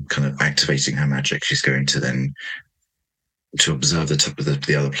kind of activating her magic, she's going to then to observe the top of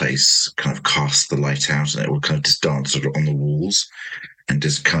the other place, kind of cast the light out, and it will kind of just dance on the walls and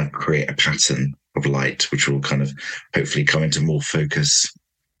just kind of create a pattern of light, which will kind of hopefully come into more focus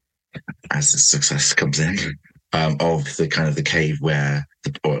as the success comes in, of the kind of the cave where,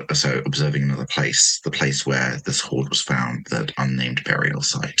 observing another place, the place where this hoard was found, that unnamed burial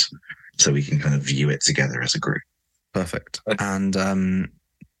site. So we can kind of view it together as a group. Perfect. And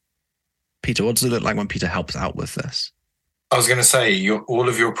Peter, what does it look like when Peter helps out with this? I was going to say, all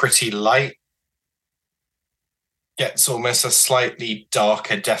of your pretty light gets almost a slightly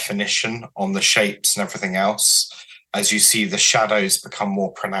darker definition on the shapes and everything else as you see the shadows become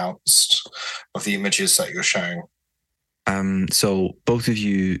more pronounced of the images that you're showing. So both of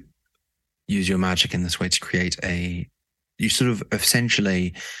you use your magic in this way to create you sort of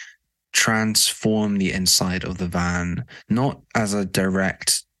essentially transform the inside of the van, not as a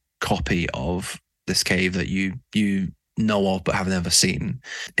direct copy of this cave that you know of but have never seen.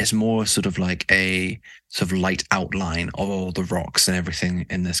 It's more sort of like a sort of light outline of all the rocks and everything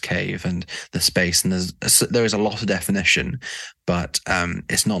in this cave and the space. And there is a lot of definition, but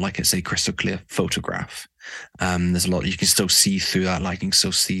it's not like it's a crystal clear photograph. There's a lot you can still see through that light. You can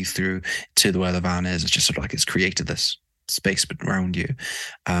still see through to where the van is. It's just sort of like it's created this space around you.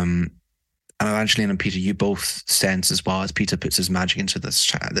 And Evangeline and Peter, you both sense as well as Peter puts his magic into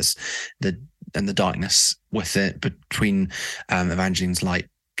the darkness with it between Evangeline's light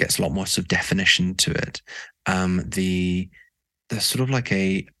gets a lot more sort of definition to it. There's sort of like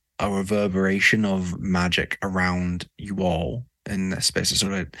a reverberation of magic around you all in this space.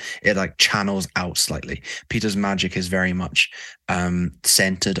 It like channels out slightly. Peter's magic is very much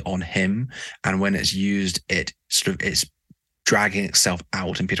centered on him, and when it's used, it's dragging itself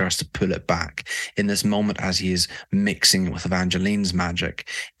out, and Peter has to pull it back. In this moment, as he is mixing it with Evangeline's magic,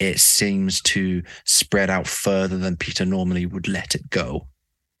 it seems to spread out further than Peter normally would let it go.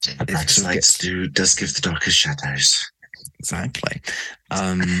 The bright lights does give the darkest shadows. Exactly.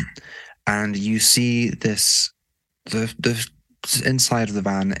 And you see this, the inside of the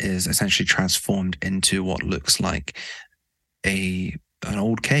van is essentially transformed into what looks like an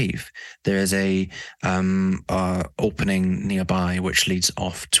old cave. There is a opening nearby which leads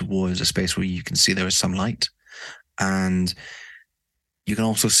off towards a space where you can see there is some light, and you can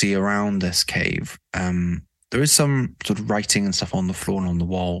also see around this cave there is some sort of writing and stuff on the floor and on the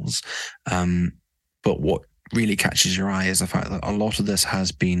walls, but what really catches your eye is the fact that a lot of this has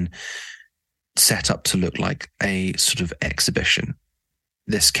been set up to look like a sort of exhibition.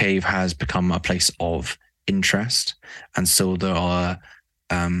 This cave has become a place of interest, and so there are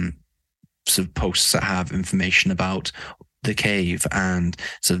sort of posts that have information about the cave and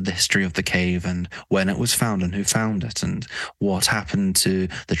sort of the history of the cave and when it was found and who found it and what happened to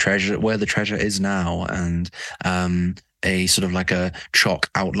the treasure, where the treasure is now, and a sort of like a chalk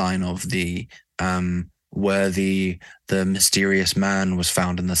outline of the where the mysterious man was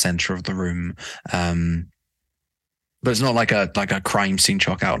found in the center of the room. But it's not like a crime scene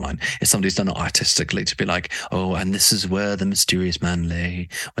chalk outline. It's somebody's done it artistically to be like, oh, and this is where the mysterious man lay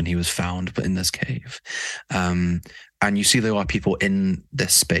when he was found, but in this cave. And you see there are people in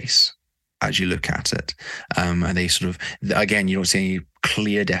this space as you look at it. And they sort of, again, you don't see any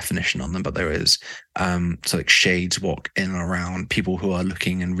clear definition on them, but there is so like shades walk in and around, people who are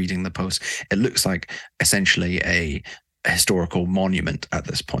looking and reading the post. It looks like essentially a historical monument at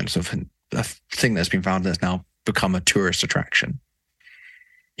this point. So a thing that's been found that's now become a tourist attraction.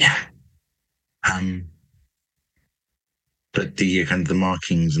 Yeah. But the kind of the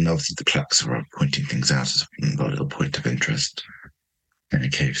markings and obviously the plaques are pointing things out as a little point of interest in a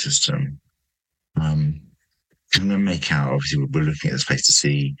cave system. I'm going to make out, obviously we're looking at this place to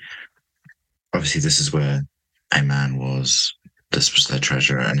see, obviously this is where a man was, this was their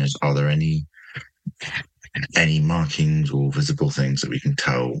treasure, and are there any markings or visible things that we can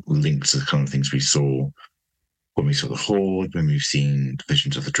tell linked to the kind of things we saw when we saw the Horde, when we've seen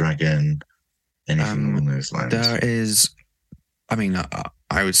Visions of the Dragon, anything along those lines? There is, I mean,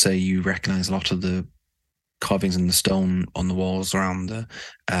 I would say you recognize a lot of the carvings in the stone on the walls around where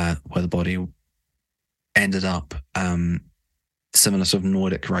the body ended up. Similar sort of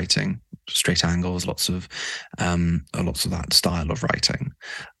Nordic writing, straight angles, lots of that style of writing.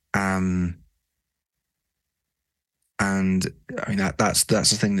 And I mean that's the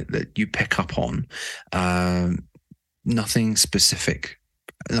thing that you pick up on. Nothing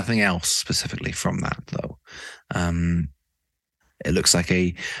else specifically from that though. It looks like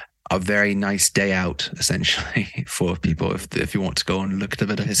a very nice day out essentially for people if you want to go and look at a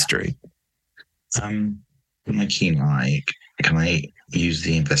bit of history. With my keen eye, can I use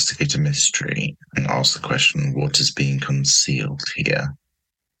the investigator mystery and ask the question, what is being concealed here?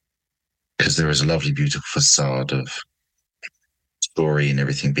 Because there is a lovely, beautiful facade of story and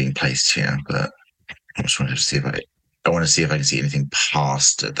everything being placed here, but I just wanted to see if I want to see if I can see anything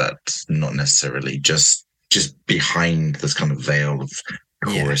past it that's not necessarily just behind this kind of veil of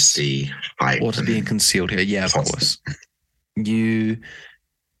chorusy hype. What's being concealed here? Yeah, of course. You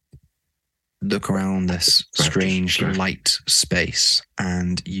look around this strange light space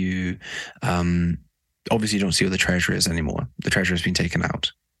and you obviously don't see where the treasure is anymore. The treasure has been taken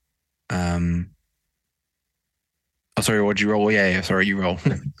out. Oh, sorry, what'd you roll? Yeah, sorry, you roll.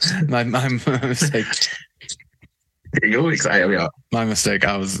 my mistake. You're excited. My mistake.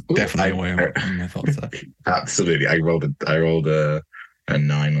 I was definitely away on my thoughts there. Absolutely. I rolled a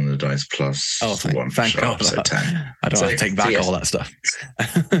 9 on the dice plus 1. Thank God. So 10. I don't have to take back all that stuff.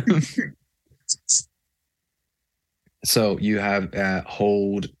 So you have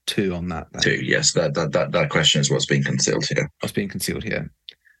hold 2 on that. Then. 2, yes. That question is what's being concealed here. What's being concealed here?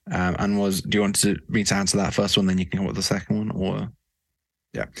 And do you want me to answer that first one, then you can come up with the second one, or?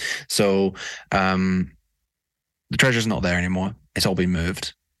 Yeah. So the treasure's not there anymore. It's all been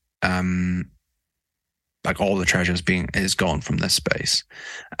moved. Like all the treasure is gone from this space.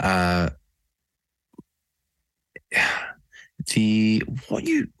 What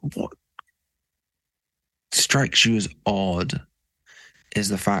strikes you as odd is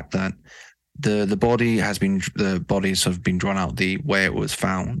the fact that the body has sort of been drawn out the way it was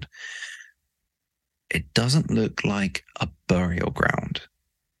found. It doesn't look like a burial ground.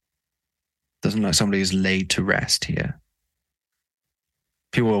 Doesn't look like somebody is laid to rest here.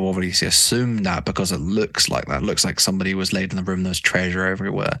 People have obviously assumed that because it looks like that. It looks like somebody was laid in the room. There's treasure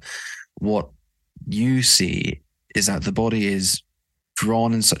everywhere. What you see is that the body is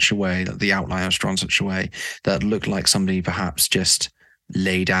drawn in such a way, that the outline is drawn in such a way that it looked like somebody perhaps just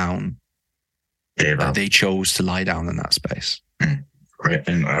lay down. They chose to lie down in that space. Right,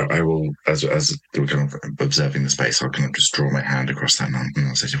 and I will, as we're kind of observing the space, I'll kind of just draw my hand across that mountain and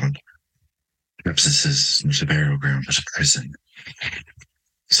I'll say to him, perhaps this is not a burial ground, but a prison.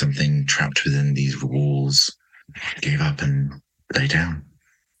 Something trapped within these walls gave up and lay down.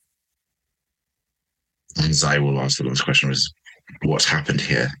 And I will ask the last question was, what's happened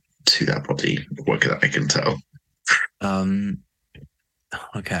here to that body? What I can tell.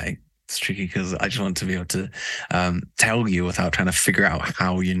 Okay. It's tricky because I just want to be able to tell you without trying to figure out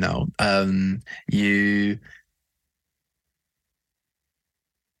how you know. You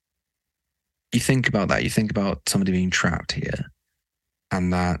think about that. You think about somebody being trapped here,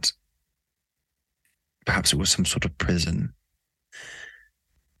 and that perhaps it was some sort of prison.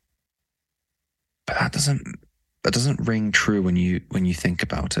 But that doesn't ring true when you think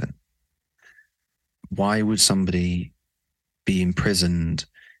about it. Why would somebody be imprisoned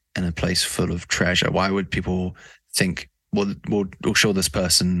in a place full of treasure? Why would people think, we'll show this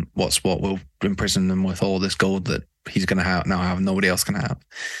person what's what, we'll imprison them with all this gold that he's going to have nobody else can have?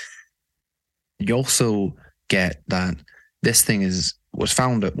 You also get that this thing was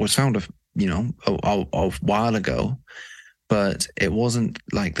found a while ago, but it wasn't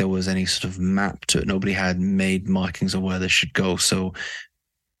like there was any sort of map to it. Nobody had made markings of where this should go. So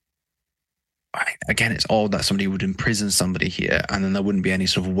again, it's odd that somebody would imprison somebody here, and then there wouldn't be any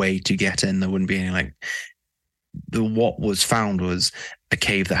sort of way to get in. There wouldn't be any what was found was a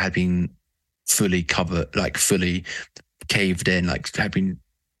cave that had been fully covered, like fully caved in, like had been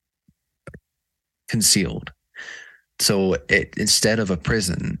concealed. So it, instead of a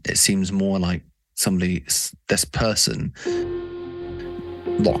prison, it seems more like this person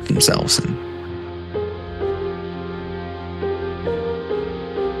locked themselves in.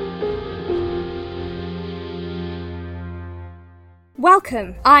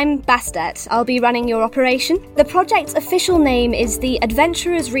 Welcome, I'm Bastet. I'll be running your operation. The project's official name is the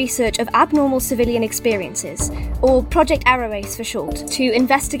Adventurers Research of Abnormal Civilian Experiences, or Project Arrowace for short, to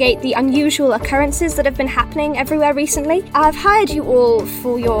investigate the unusual occurrences that have been happening everywhere recently. I've hired you all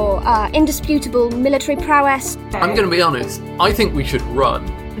for your indisputable military prowess. I'm going to be honest, I think we should run.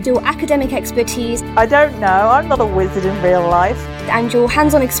 Your academic expertise. I don't know, I'm not a wizard in real life. And your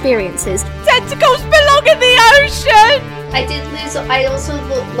hands-on experiences. Tentacles belong in the ocean! I also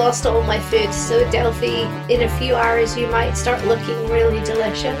lost all my food, so Delphi, in a few hours you might start looking really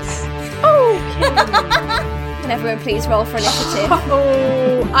delicious. Okay. Can everyone please roll for initiative?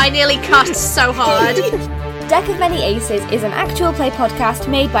 Oh, I nearly cussed so hard. Deck of Many Aces is an actual play podcast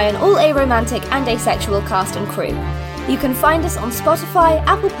made by an all-aromantic and asexual cast and crew. You can find us on Spotify,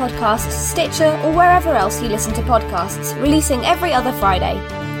 Apple Podcasts, Stitcher, or wherever else you listen to podcasts, releasing every other Friday.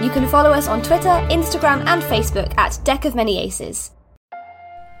 You can follow us on Twitter, Instagram, and Facebook at Deck of Many Aces.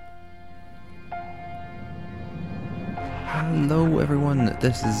 Hello everyone,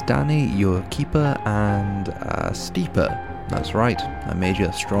 this is Danny, your keeper and steeper. That's right, I made you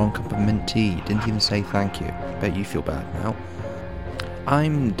a strong cup of mint tea, you didn't even say thank you. Bet you feel bad now.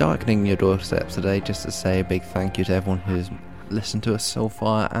 I'm darkening your doorsteps today just to say a big thank you to everyone who's listened to us so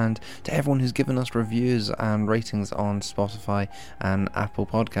far, and to everyone who's given us reviews and ratings on Spotify and Apple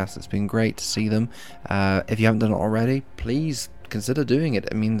Podcasts. It's been great to see them. If you haven't done it already, please consider doing it.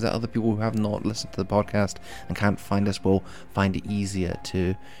 It means that other people who have not listened to the podcast and can't find us will find it easier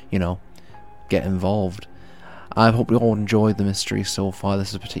to, get involved. I hope you all enjoyed the mystery so far. This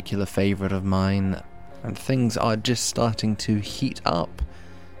is a particular favourite of mine, and things are just starting to heat up.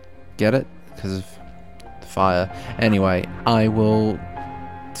 Get it? Because of fire. Anyway, I will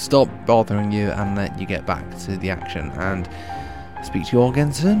stop bothering you and let you get back to the action, and speak to you all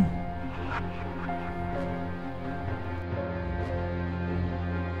again soon.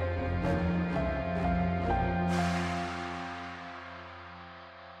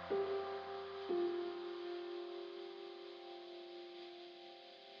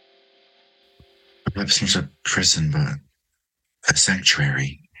 perhaps not a prison, but a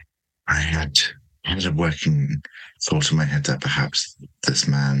sanctuary. I had a working thought in my head that perhaps this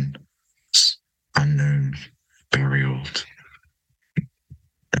man's unknown burial,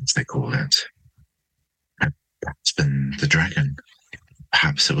 as they call it, had perhaps been the dragon.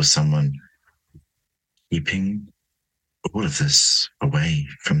 Perhaps it was someone keeping all of this away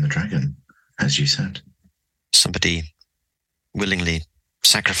from the dragon, as you said. Somebody willingly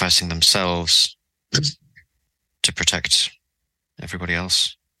sacrificing themselves to protect everybody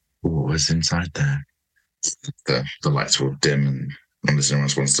else. What was inside there? The lights will dim, and unless anyone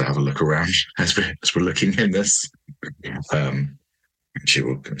else wants to have a look around as we're looking in this, she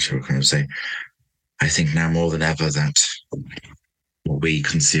will kind of say, I think now more than ever that what we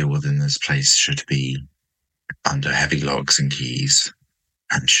conceal within this place should be under heavy locks and keys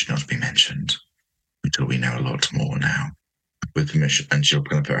and should not be mentioned until we know a lot more now. With permission, and she'll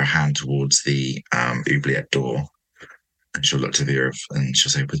kind of put her hand towards the oubliette door, and she'll look to the earth and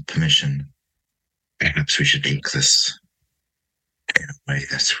she'll say, with permission, perhaps we should look this in a way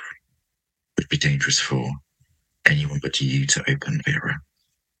that would be dangerous for anyone but you to open, Vera.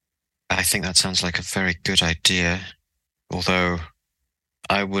 I think that sounds like a very good idea, although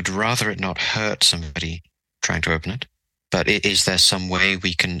I would rather it not hurt somebody trying to open it. But is there some way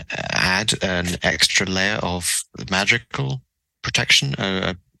we can add an extra layer of magical protection,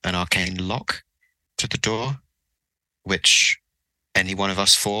 an arcane lock to the door, which any one of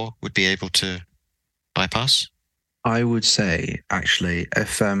us four would be able to bypass? I would say, actually,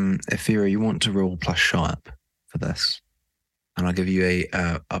 if Vera, you want to roll plus sharp for this, and I'll give you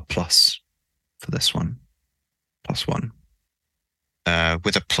a plus for this one. +1.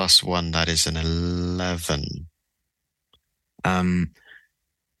 With a +1, that is an 11.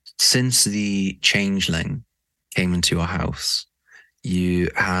 Since the changeling came into your house, there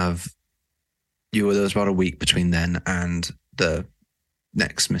was about a week between then and the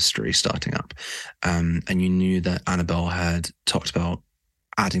next mystery starting up. And you knew that Annabelle had talked about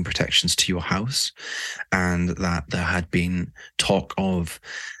adding protections to your house, and that there had been talk of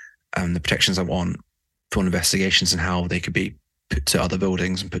the protections that want for investigations and how they could be put to other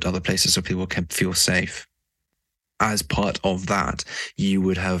buildings and put to other places so people can feel safe. As part of that, you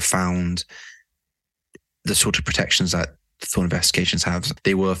would have found the sort of protections that Thorn Investigations have.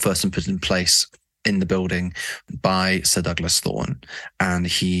 They were first put in place in the building by Sir Douglas Thorne, and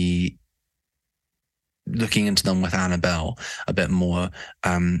he, looking into them with Annabelle a bit more,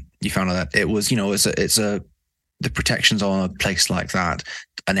 you found out that it was, the protections on a place like that,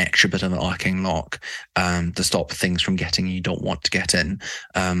 an extra bit of an arcane lock to stop things from getting you don't want to get in.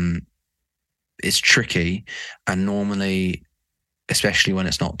 It's tricky, and normally, especially when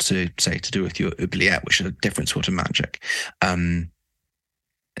it's not to do with your oubliette, which is a different sort of magic,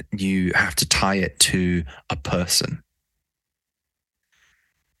 you have to tie it to a person.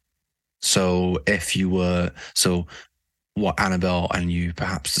 So what Annabelle and you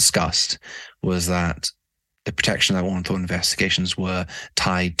perhaps discussed was that the protection that wanted Thorn Investigations were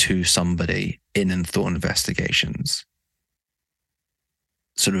tied to somebody in Thorn Investigations,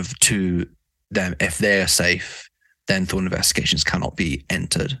 sort of to them. If they're safe, then Thorn Investigations cannot be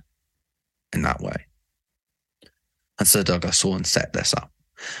entered in that way. And Sir Douglas Thorne set this up.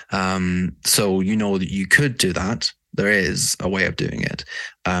 So you know that you could do that. There is a way of doing it.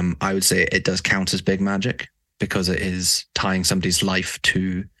 I would say it does count as big magic because it is tying somebody's life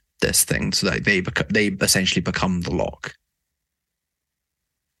to this thing, so that they essentially become the lock.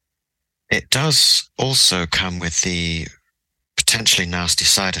 It does also come with the potentially nasty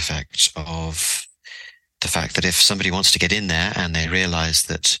side effect of the fact that if somebody wants to get in there and they realize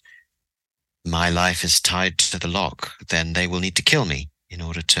that my life is tied to the lock, then they will need to kill me in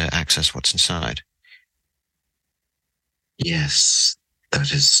order to access what's inside. Yes,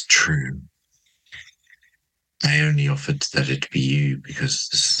 that is true. I only offered that it be you because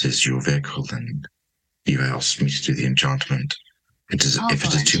this is your vehicle, and you asked me to do the enchantment. If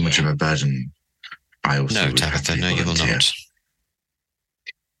it is too much of a burden, I also No, Tabitha, no, you will not.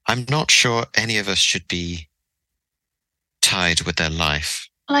 I'm not sure any of us should be tied with their life.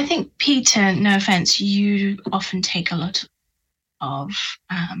 Well, I think, Peter, no offense, you often take a lot of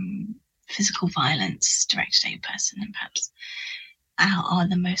physical violence directed at a person, and perhaps are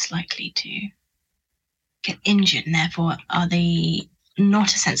the most likely to get injured, and therefore are they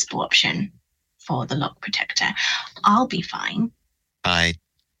not a sensible option for the lock protector. I'll be fine.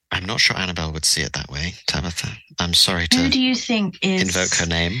 I'm not sure Annabelle would see it that way, Tabitha. I'm sorry to Who do you think is invoke her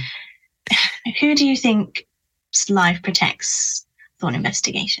name. Who do you think's life protects Thorn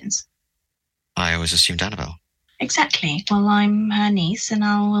Investigations? I always assumed Annabelle. Exactly. Well, I'm her niece, and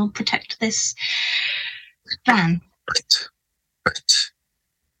I will protect this van. But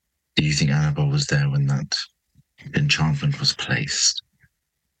do you think Annabelle was there when that enchantment was placed?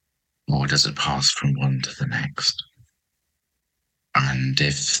 Or does it pass from one to the next? And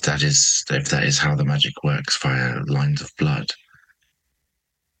if that is how the magic works via lines of blood,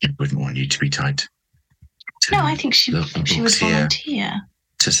 I wouldn't want you to be tied to No, I think she would volunteer.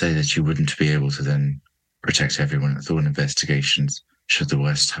 To say that you wouldn't be able to then protect everyone at Thorn Investigations should the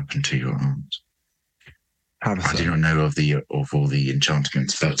worst happen to your aunt. I do not know of all the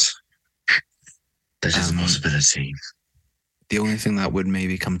enchantments, but that is a possibility. The only thing that would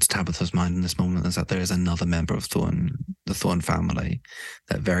maybe come to Tabitha's mind in this moment is that there is another member of the Thorn family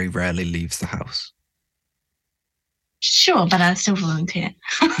that very rarely leaves the house. Sure, but I'll still volunteer.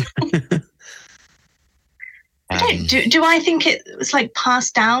 Do I think it was like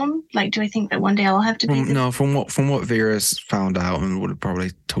passed down? Like, do I think that one day I'll have to be? No, from what Vera's found out and would have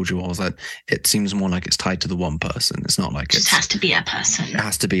probably told you all is that it seems more like it's tied to the one person. It's not like it just has to be a person. It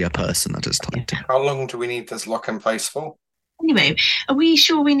has to be a person that it's tied to. How long do we need this lock in place for? Anyway, are we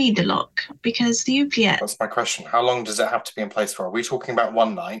sure we need the lock? Because the oubliette... That's my question. How long does it have to be in place for? Are we talking about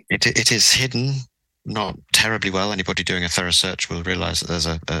one night? It is hidden, not terribly well. Anybody doing a thorough search will realise that there's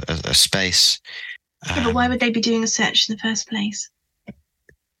a space. Yeah, but why would they be doing a search in the first place?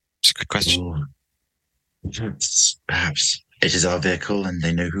 It's a good question. Perhaps it is our vehicle and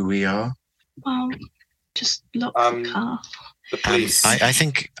they know who we are. Well, just lock the car. The police. I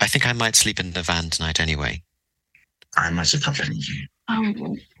think I might sleep in the van tonight anyway. I might accompany you.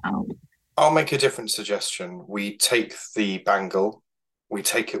 I'll make a different suggestion. We take the bangle, we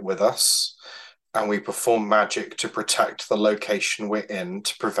take it with us, and we perform magic to protect the location we're in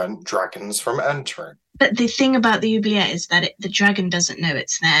to prevent dragons from entering. But the thing about the oubliette is that the dragon doesn't know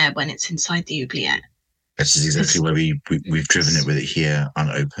it's there when it's inside the oubliette. This is exactly where we've driven it with it here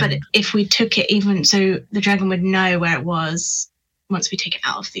unopened. But if we took it even so the dragon would know where it was once we take it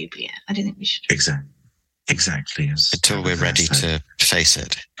out of the oubliette. I don't think we should. Exactly. Until we're ready to face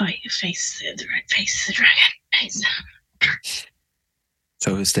it. Right, face the dragon.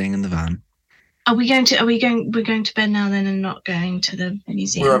 So we're staying in the van. We're going to bed now then and not going to the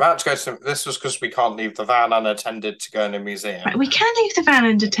museum? We're about to go to... This was because we can't leave the van unattended to go in a museum. Right, we can leave the van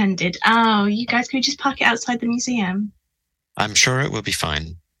unattended. Oh, you guys can just park it outside the museum? I'm sure it will be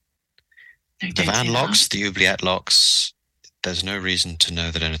fine. The van locks, the oubliette locks. There's no reason to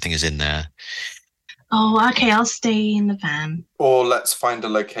know that anything is in there. Oh, okay, I'll stay in the van. Or let's find a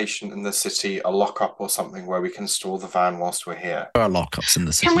location in the city, a lockup or something where we can store the van whilst we're here. There are lockups in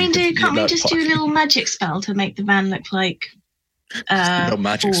the city. Can't we just do a little magic spell to make the van look like no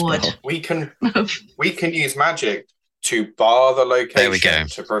magic board? spell. We can use magic to bar the location. There we go.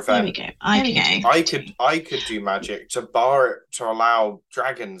 To prevent. There we go. I could do magic to bar it to allow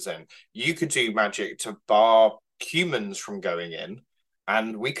dragons in. You could do magic to bar humans from going in,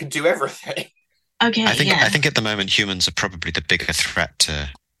 and we could do everything. Okay, I think at the moment humans are probably the bigger threat to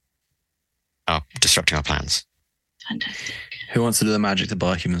disrupting our plans. Fantastic. Who wants to do the magic to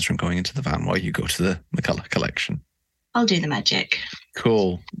bar humans from going into the van while you go to the McCulloch collection? I'll do the magic.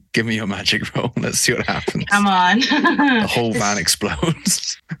 Cool. Give me your magic roll. Let's see what happens. Come on. The whole van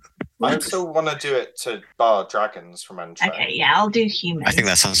explodes. I still want to do it to bar dragons from entering. Okay, yeah, I'll do humans. I think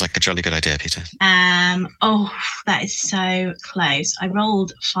that sounds like a jolly good idea, Peter. Oh, that is so close. I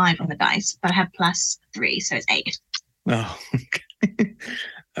rolled 5 on the dice, but I have +3, so it's 8. Oh,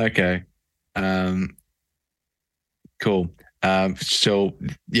 okay. Cool. So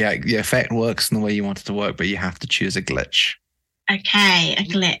yeah, the effect works in the way you want it to work, but you have to choose a glitch. Okay, a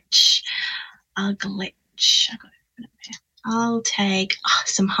glitch. I'll take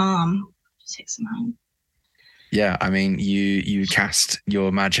some harm. Take some harm. Yeah, I mean, you cast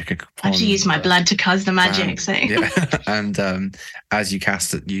your magic upon... I have to use my blood to cause the magic, so... Yeah, and as you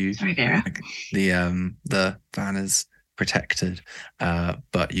cast it, Sorry, Vera. The van is protected,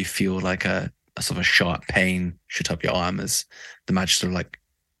 but you feel like a sort of a sharp pain shoot up your arm as the magic sort of like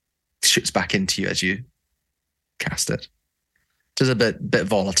shoots back into you as you cast it. Just a bit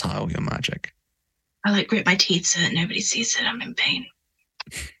volatile, your magic. I grit my teeth so that nobody sees that I'm in pain.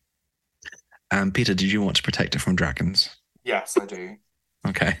 Peter, did you want to protect it from dragons? Yes, I do.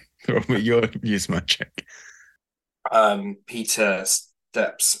 Okay. Your use magic. Peter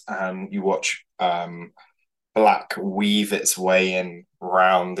steps and you watch black weave its way in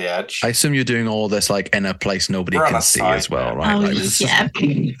round the edge. I assume you're doing all this in a place nobody can see as well, right? Oh, yeah.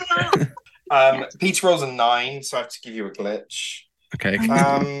 Peter rolls a 9, so I have to give you a glitch. Okay.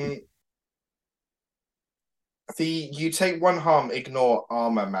 You take 1 harm, ignore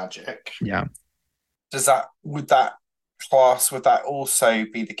armor magic. Yeah. Would that class, would that also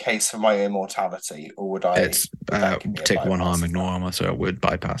be the case for my immortality, or would I? It's take one harm, ignore armor, so it would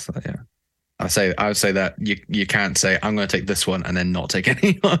bypass that. Yeah, I would say that you can't say I'm going to take this one and then not take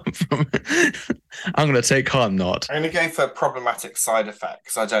any harm from it. I'm going to take harm, not. I'm going to go for problematic side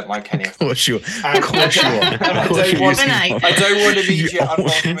effects. I don't like any of them. Of course you are. And Of course you are. I don't want immediate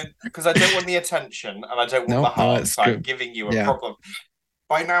involvement because I don't want the attention and I don't want the harm. So I'm giving you a problem.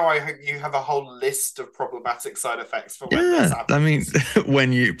 By now, I hope you have a whole list of problematic side effects for when this happens. I mean,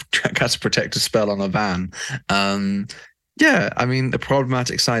 when you cast a protective spell on a van, yeah, I mean, the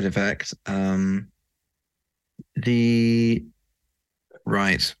problematic side effect,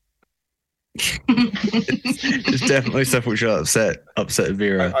 right. It's definitely stuff which will upset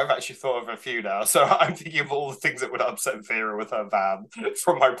Vera. I've actually thought of a few now, so I'm thinking of all the things that would upset Vera with her van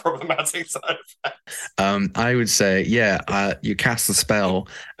from my problematic side effects. I would say, you cast the spell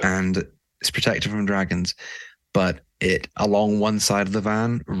and it's protected from dragons, but it along one side of the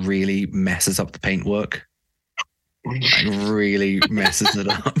van really messes up the paintwork. Like really messes it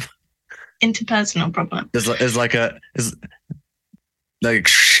up. Interpersonal problem.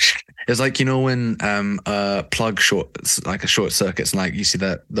 It's like you know when a plug shorts, like a short circuits, and like you see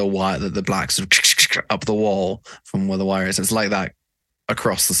that the wire, that the black sort of up the wall from where the wire is. It's like that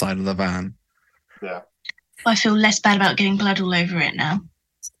across the side of the van. Yeah. I feel less bad about getting blood all over it now.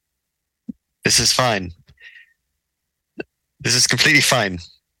 This is fine. This is completely fine.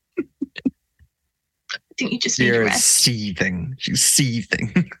 I think you just need You're rest. seething. She's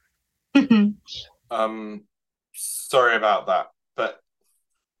seething. Sorry about that, but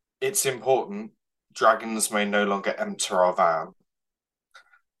it's important. Dragons may no longer enter our van.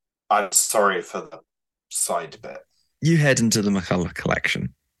 I'm sorry for the side bit. You head into the McCulloch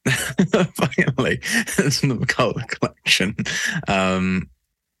collection. Finally, it's the McCulloch collection.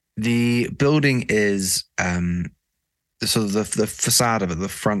 The building is sort of the facade of it, the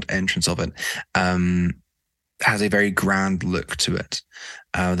front entrance of it, has a very grand look to it.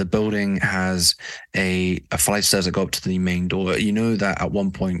 The building has a flight of stairs that go up to the main door. You know that at one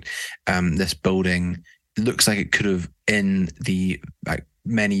point, this building looks like it could have, in the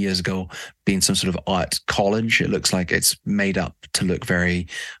many years ago, been some sort of art college. It looks like it's made up to look very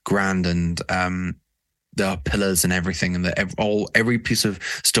grand, and there are pillars and everything, and every piece of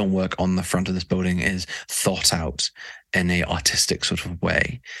stonework on the front of this building is thought out in a artistic sort of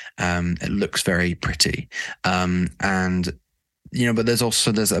way. It looks very pretty, and but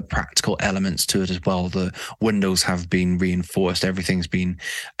there's a practical elements to it as well. The windows have been reinforced. Everything's been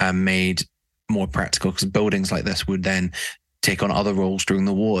made more practical, because buildings like this would then take on other roles during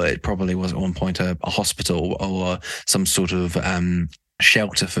the war. It probably was at one point a hospital or some sort of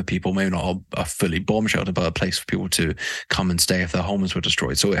shelter for people, maybe not a fully bomb shelter, but a place for people to come and stay if their homes were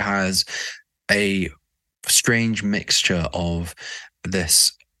destroyed. So it has a strange mixture of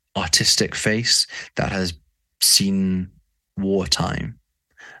this artistic face that has seen wartime,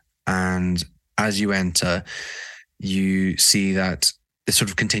 and as you enter, you see that it sort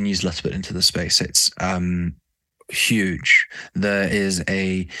of continues a little bit into the space. It's huge. There is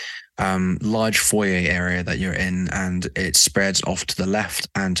a large foyer area that you're in, and it spreads off to the left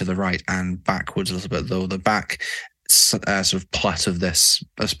and to the right and backwards a little bit, though the back sort of part of this,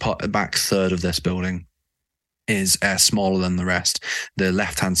 the back third of this building is smaller than the rest. The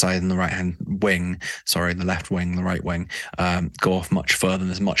left-hand side and the right-hand wing, the left wing, the right wing, go off much further, and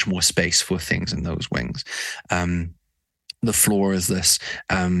there's much more space for things in those wings. The floor is this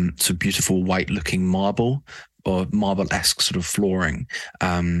sort of beautiful white-looking marble, or marble-esque sort of flooring,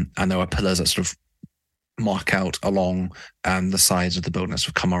 and there are pillars that sort of mark out along the sides of the building that sort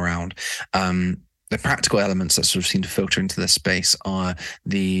of come around. The practical elements that sort of seem to filter into this space are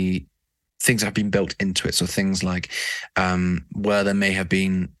the things that have been built into it. So things like where there may have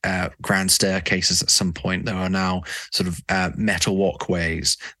been grand staircases at some point, there are now sort of metal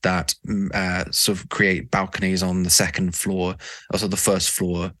walkways that sort of create balconies on the second floor, also the first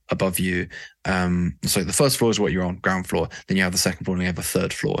floor above you. So the first floor is what you're on, ground floor. Then you have the second floor, and you have a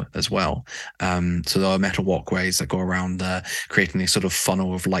third floor as well. So there are metal walkways that go around there, creating this sort of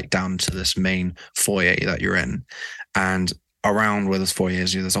funnel of light down to this main foyer that you're in. And around where this foyer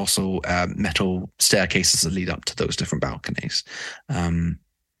is, there's also metal staircases that lead up to those different balconies. And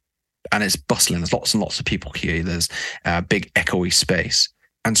it's bustling. There's lots and lots of people here. There's a big echoey space.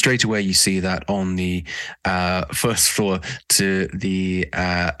 And straight away you see that on the first floor to the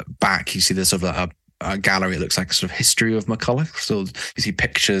back, you see there's sort of a gallery. It looks like a sort of history of McCulloch. So you see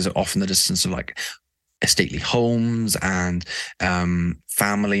pictures off in the distance of like stately homes and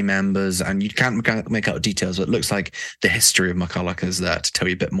family members, and you can't make out details, but it looks like the history of McCulloch is there to tell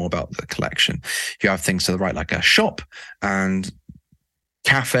you a bit more about the collection. You have things to the right, like a shop and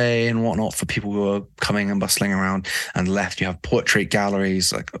cafe and whatnot for people who are coming and bustling around, and left you have portrait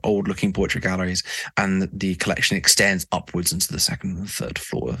galleries, like old looking portrait galleries, and the collection extends upwards into the second and third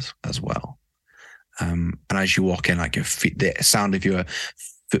floors as well. And as you walk in, like your feet, the sound of your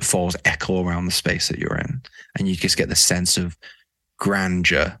footfalls echo around the space that you're in, and you just get the sense of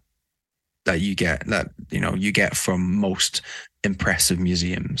grandeur that you get from most impressive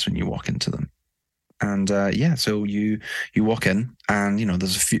museums when you walk into them. And so you walk in, and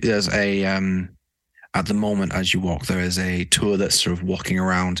there's a at the moment as you walk, there is a tour that's sort of walking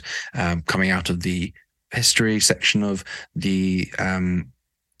around, coming out of the history section of the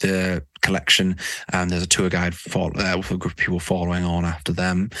collection, and there's a tour guide with a group of people following on after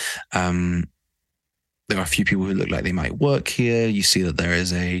them. There are a few people who look like they might work here. You see that there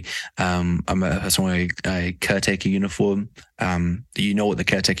is a caretaker uniform. You know what the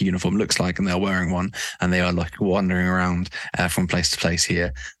caretaker uniform looks like, and they're wearing one, and they are like wandering around from place to place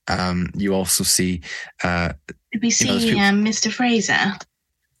here. You also see. Did we see Mr. Fraser?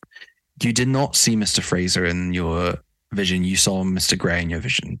 You did not see Mr. Fraser in your vision. You saw Mr. Gray in your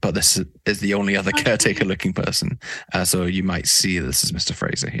vision, but this is the only other caretaker-looking person. So you might see this is Mr.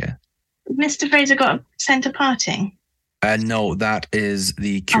 Fraser here. Mr. Fraser got a centre parting? No, that is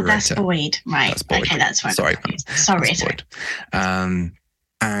the curator. Oh, that's Boyd. Right. That's Boyd. Okay, that's right. Sorry. And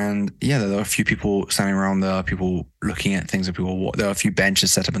there are a few people standing around. There are people looking at things. There are a few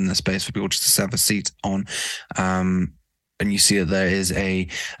benches set up in this space for people just to have a seat on. And you see that there is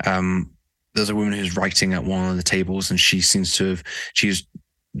there's a woman who's writing at one of the tables, and she's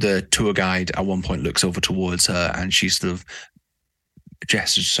the tour guide at one point looks over towards her, and she sort of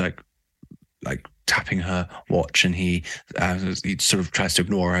gestures like tapping her watch, and he sort of tries to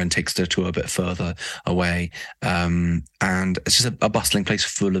ignore her and takes the tour a bit further away. And it's just a bustling place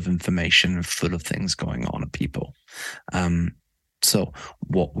full of information and full of things going on and people. So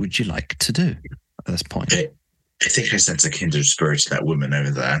what would you like to do at this point? I think I sense a kindred spirit to that woman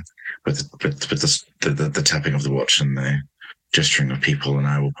over there with the tapping of the watch and the gesturing of people, and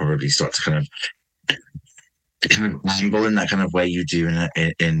I will probably start to kind of ramble in that kind of way you do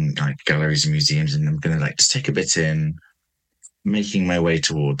in like galleries and museums, and I'm going to just take a bit in, making my way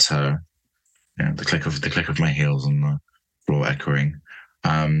towards her. The click of my heels on the floor echoing,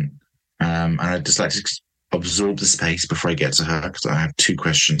 and I'd just like to absorb the space before I get to her, because I have two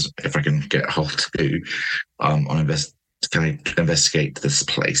questions if I can get hold to can I investigate this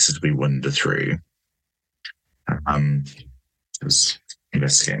place as we wander through. Just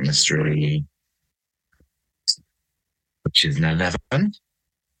investigating mystery, which is an 11.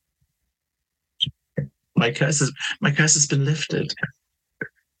 My curse has been lifted.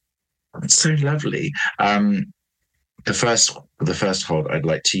 It's so lovely. The first hold, I'd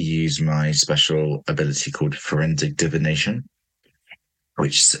like to use my special ability called Forensic Divination,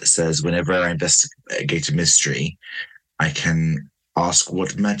 which says whenever I investigate a mystery, I can ask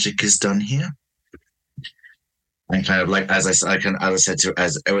what magic is done here. And kind of like, it's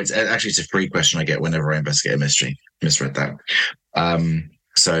a free question I get whenever I investigate a mystery. Misread that.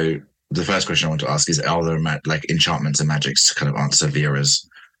 So the first question I want to ask is, are there enchantments and magics to kind of answer Vera's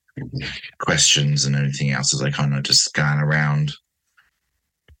questions and anything else as I kind of just scan around?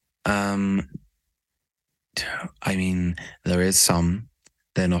 I mean, there is some.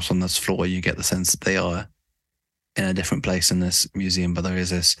 They're not on this floor. You get the sense that they are in a different place in this museum, but there is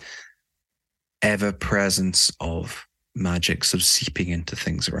this ever presence of magic sort of seeping into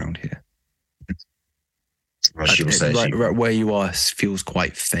things around here. Right where you are feels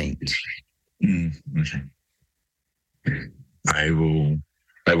quite faint. Okay. I will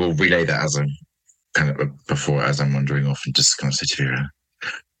relay that as I'm kind of before, as I'm wandering off, and just kind of say to Vera,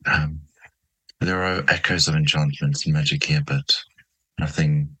 there are echoes of enchantments and magic here, but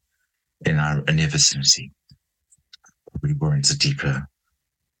nothing in our near vicinity. We warrants a deeper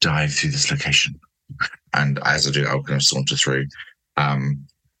dive through this location. And as I do, I'll kind of saunter through and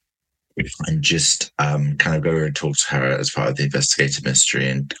just kind of go and talk to her as part of the investigative mystery,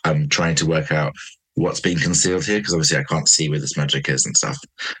 and I'm trying to work out what's being concealed here, because obviously I can't see where this magic is and stuff.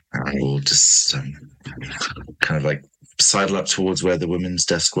 And I will just kind of like sidle up towards where the woman's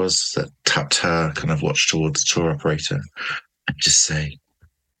desk was that tapped her kind of watch towards the tour operator, and just say,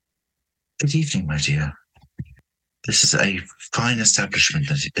 "Good evening, my dear. This is a fine establishment,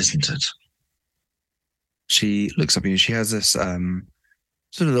 isn't it?" She looks up at you. She has this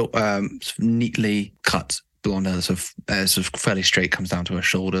sort of neatly cut blonde hair, sort of fairly straight, comes down to her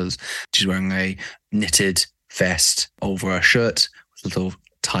shoulders. She's wearing a knitted vest over her shirt with a little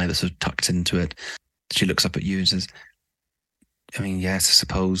tie that's sort of tucked into it. She looks up at you and says, I mean, yes, I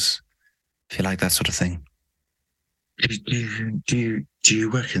suppose, if you like that sort of thing. Do you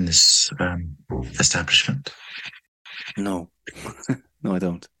work in this establishment? No. No, I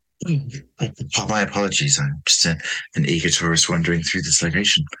don't. My apologies. I'm just an eager tourist wandering through this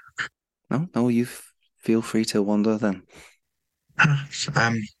location. No, you feel free to wander then.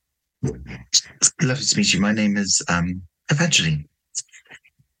 Lovely to meet you. My name is Evangeline.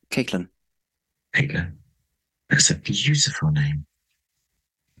 Caitlin. Caitlin. That's a beautiful name.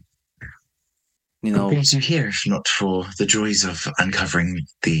 You know, what brings you here if not for the joys of uncovering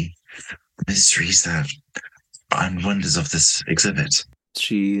the mysteries that and wonders of this exhibit?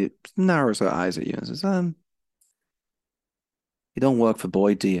 She narrows her eyes at you and says, you don't work for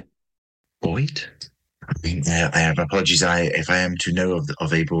Boyd, do you? Boyd? I have apologies. If I am to know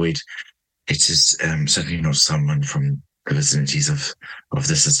of a Boyd, it is certainly not someone from the vicinities of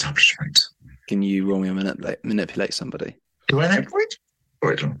this establishment. Can you roll me a manipulate somebody? Do I know Boyd?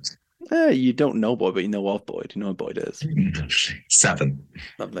 Boyd. You don't know Boyd, but you know of Boyd. You know what Boyd is. 7.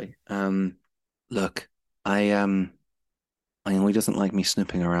 Lovely. Look, I know he doesn't like me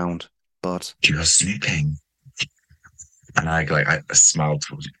snooping around, but you're snooping. And I smiled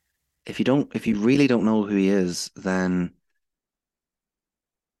towards you. If you really don't know who he is, then,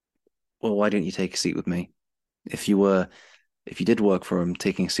 well, why don't you take a seat with me? If you did work for him,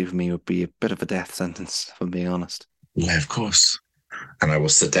 taking a seat with me would be a bit of a death sentence, if I'm being honest. Yeah, of course. And I will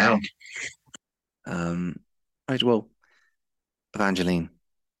sit down. Right, well, Evangeline,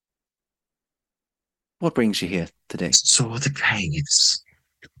 what brings you here today? Saw the caves.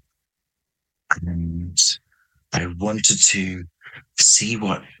 And I wanted to see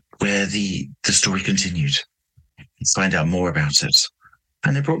where the story continued. Find out more about it.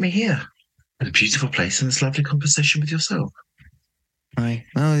 And it brought me here. A beautiful place and this lovely conversation with yourself. Well,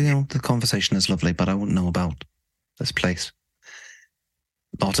 the conversation is lovely, but I wouldn't know about this place.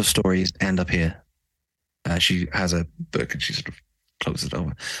 A lot of stories end up here. She has a book and she sort of closes it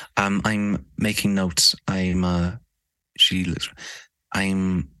over. I'm making notes. I'm a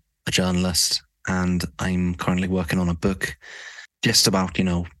journalist and I'm currently working on a book just about,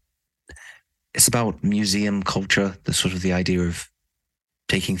 it's about museum culture, the idea of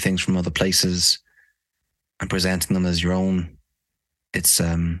taking things from other places and presenting them as your own. It's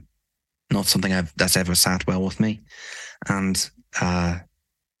not something that's ever sat well with me. And I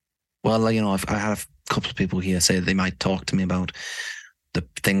had a couple of people here say that they might talk to me about the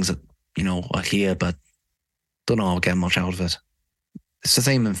things that are here, but don't know I'll get much out of it. It's the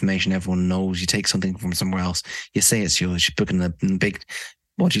same information everyone knows. You take something from somewhere else, you say it's yours. You book in a big,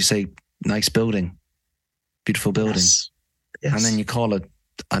 what do you say? Nice building, beautiful building, yes. And then you call it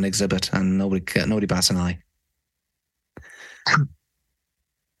an exhibit, and nobody bats an eye.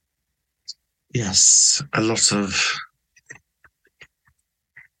 Yes, a lot of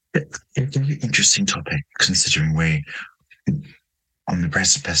a very interesting topic, considering we're on the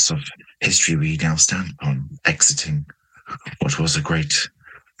precipice of history we now stand upon, exiting what was a great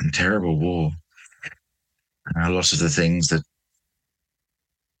and terrible war. And a lot of the things that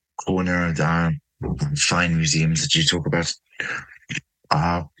corner our fine museums that you talk about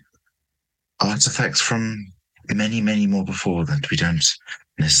are artifacts from many, many more before that we don't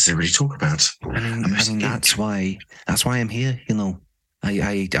necessarily talk about. I mean that's why I'm here.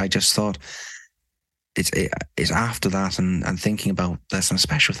 I just thought it's after that and thinking about this, and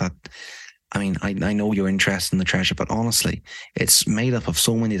especially with that. I mean, I know you're interested in the treasure, but honestly, it's made up of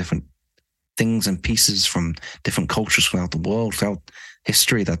so many different things and pieces from different cultures throughout the world, throughout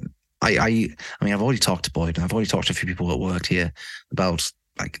history. That I mean, I've already talked to Boyd, and I've already talked to a few people that worked here about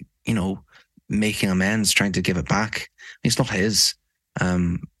making amends, trying to give it back. It's not his.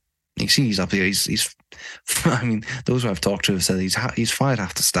 You see, he's up here. He's. I mean, those who I've talked to have said he's fired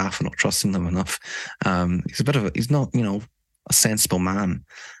half the staff for not trusting them enough. He's not a sensible man,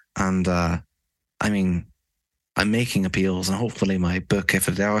 and I mean, I'm making appeals, and hopefully my book, if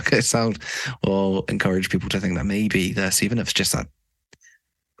it ever gets out, will encourage people to think that maybe this, even if it's just that,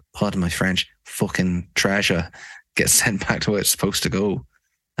 pardon my French, fucking treasure gets sent back to where it's supposed to go.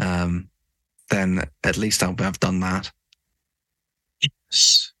 Then at least I've done that.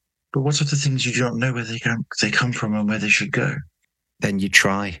 Yes. But what are the things you don't know where they come from and where they should go? Then you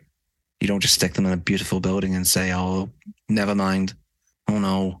try. You don't just stick them in a beautiful building and say, "Oh, never mind. Oh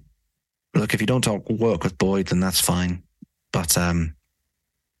no." Look, if you don't work with Boyd, then that's fine. But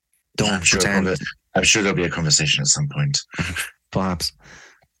don't pretend. I'm sure there'll be a conversation at some point. Perhaps.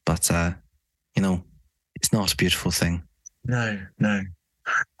 But It's not a beautiful thing. No.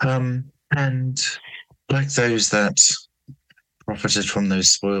 And like those that profited from those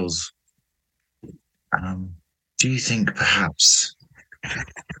spoils, do you think perhaps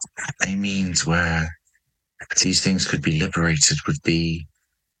a means where these things could be liberated would be,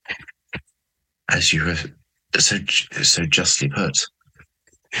 as you have so justly put,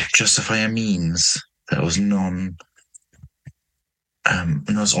 justify a means that was not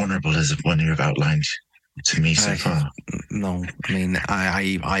as honourable as the one you have outlined to me so far? No, I mean,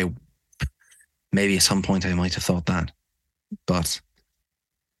 I maybe at some point I might have thought that, but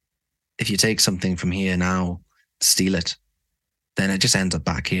if you take something from here now, steal it, then it just ends up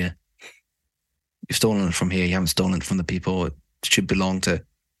back here. You've stolen it from here. You haven't stolen it from the people it should belong to.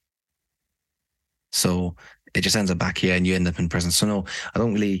 So it just ends up back here and you end up in prison. So no, I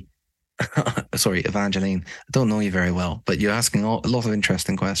don't really... Sorry, Evangeline, I don't know you very well, but you're asking a lot of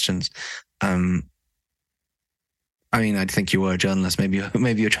interesting questions. I mean, I think you were a journalist.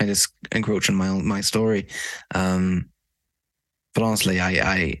 Maybe you're trying to encroach on my story. But honestly,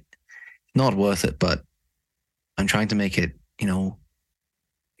 I not worth it, but I'm trying to make it,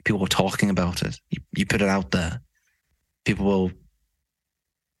 people are talking about it. You put it out there. People will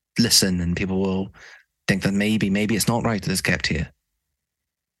listen and people will think that maybe it's not right that it's kept here.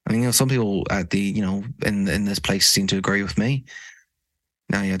 I mean, some people at the, in this place seem to agree with me.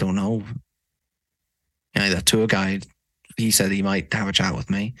 Now, I don't know. That tour guide, he said he might have a chat with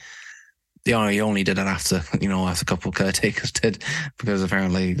me. He only did it after, after a couple of caretakers did, because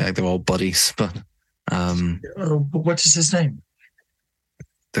apparently they're all buddies. But what is his name?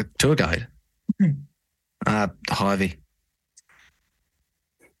 The tour guide, Harvey.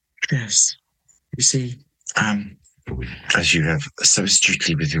 Yes. You see, as you have so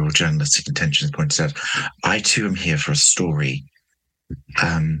astutely with your journalistic intentions pointed out, I too am here for a story.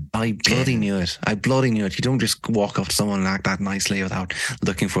 I bloody knew it. You don't just walk up to someone and act that nicely without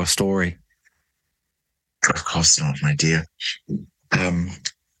looking for a story. Of course not, my dear.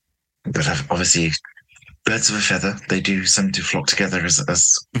 But obviously, birds of a feather, they do seem to flock together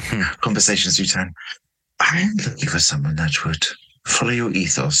as conversations do turn. I am looking for someone that would follow your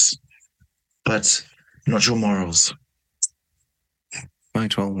ethos, but not your morals.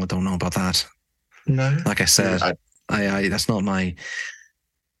 Right, well, I don't know about that. No? Like I said, I that's not my...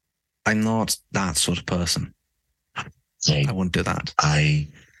 I'm not that sort of person. I wouldn't do that. I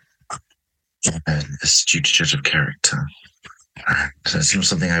am an astute judge of character. That's not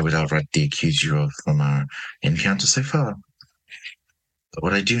something I would outrightly accuse you of from our encounter so far. But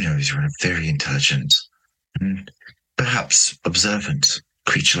what I do know is you're a very intelligent and perhaps observant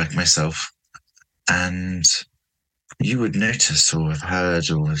creature like myself. And you would notice or have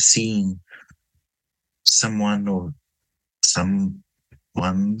heard or have seen someone or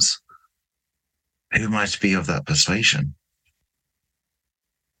someone's who might be of that persuasion.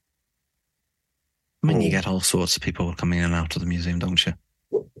 I mean, you get all sorts of people coming in and out of the museum, don't you?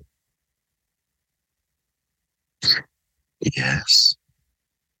 Yes.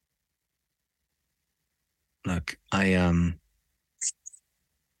 Look, I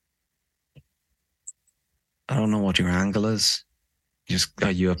don't know what your angle is.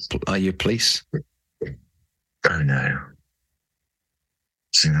 Are you police? Oh no. I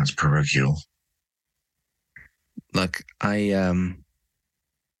think that's parochial. Look, I don't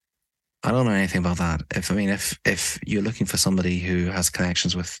know anything about that. If you're looking for somebody who has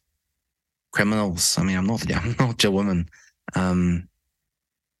connections with criminals, I'm not your woman.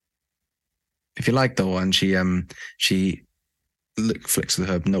 If you like though, and she flicks through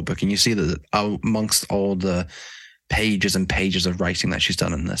her notebook, and you see that amongst all the pages and pages of writing that she's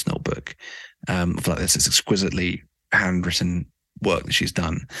done in this notebook, of like this exquisitely handwritten work that she's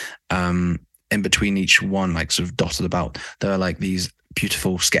done, in between each one, like sort of dotted about, there are like these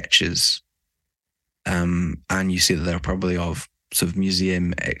beautiful sketches, and you see that they're probably of sort of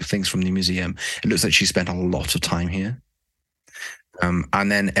museum things from the museum. It looks like she spent a lot of time here.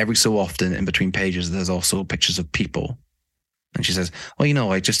 And then every so often in between pages, there's also pictures of people. And she says,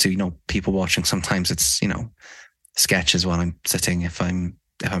 well, I just do, people watching. Sometimes it's, sketches while I'm sitting. If I'm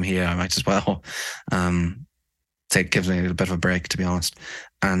here, I might as well. Gives me a bit of a break, to be honest.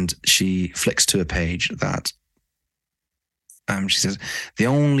 And she flicks to a page that, she says,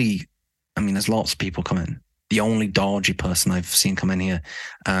 there's lots of people come in. The only dodgy person I've seen come in here,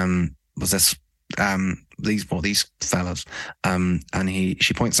 was this, these fellas. And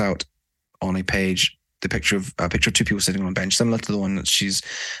she points out on a page a picture of two people sitting on a bench, similar to the one that she's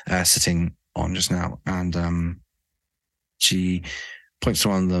sitting on just now. And she points to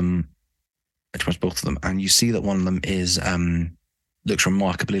one of them, towards both of them, and you see that one of them is looks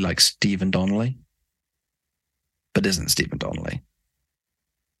remarkably like Stephen Donnelly. but isn't Stephen Donnelly.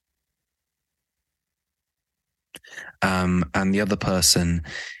 And the other person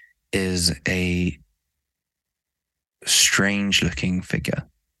is a strange-looking figure.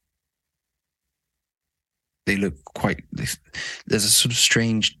 They look quite... There's a sort of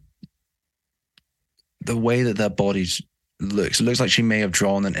strange... The way that their bodies looks, it looks like she may have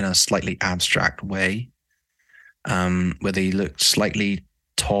drawn it in a slightly abstract way, where they look slightly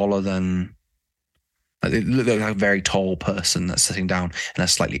taller than... Like they look like a very tall person that's sitting down in a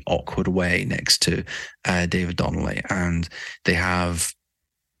slightly awkward way next to David Donnelly. And they have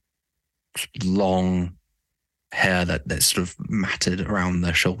long hair that's sort of matted around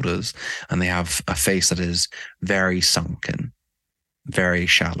their shoulders. And they have a face that is very sunken, very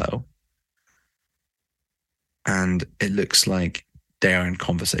shallow. And it looks like they are in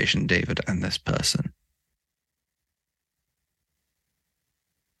conversation, David and this person.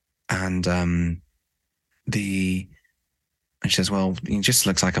 And she says, well, he just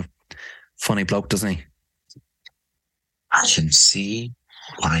looks like a funny bloke, doesn't he? I can see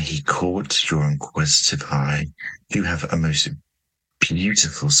why he caught your inquisitive eye. You have a most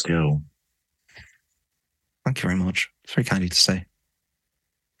beautiful skill. Thank you very much. It's very kind of you to say.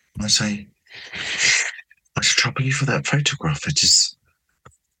 I say, I should trouble you for that photograph. It is...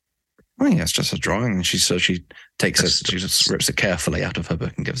 I think it's just a drawing. And she takes it, she just rips it carefully out of her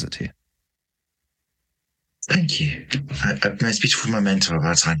book and gives it to you. Thank you. A most beautiful memento of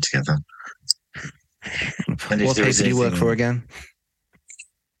our time together. What paper do you work for again?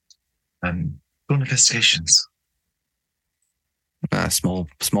 Dawn Investigations. Small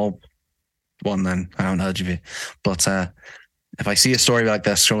one then. I haven't heard of you. But if I see a story like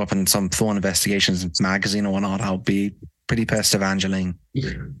this show up in some Thorn Investigations magazine or whatnot, I'll be pretty pissed, Evangeline.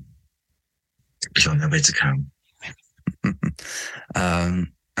 You're on the way to come. And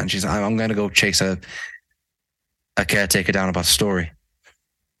she's like, I'm going to go chase a caretaker down about a story.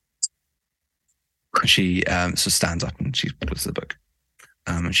 She stands up and she puts the book,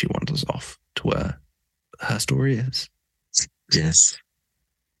 and she wanders off to where her story is. Yes.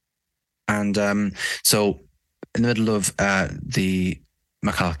 And so, in the middle of the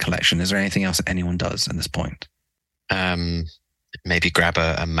McCulloch collection, is there anything else that anyone does at this point? Maybe grab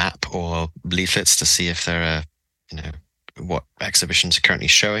a map or leaflets to see if there are, what exhibitions are currently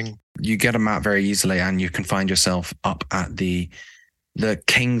showing. You get a map very easily, and you can find yourself up at the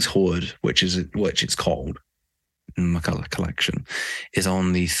King's Hoard, which it's called in McCulloch collection, is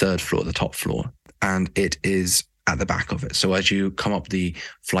on the third floor, the top floor, and it is at the back of it. So as you come up the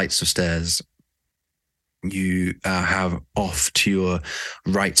flights of stairs, you have off to your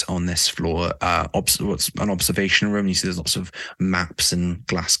right on this floor what's an observation room. You see there's lots of maps and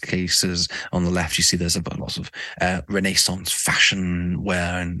glass cases. On the left you see there's lots of Renaissance fashion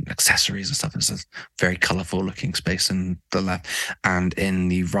wear and accessories and stuff. It's a very colourful looking space in the left, and in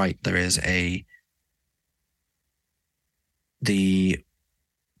the right there is the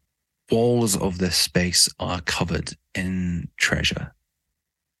walls of this space are covered in treasure.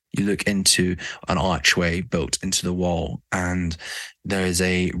 You look into an archway built into the wall, and there is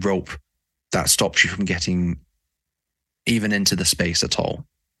a rope that stops you from getting even into the space at all.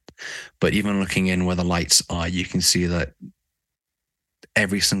 But even looking in where the lights are, you can see that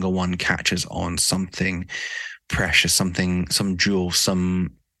every single one catches on something precious, some jewel,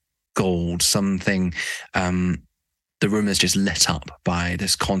 some gold, something. The room is just lit up by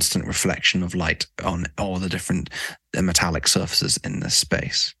this constant reflection of light on all the different metallic surfaces in this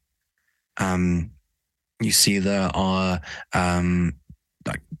space. You see there are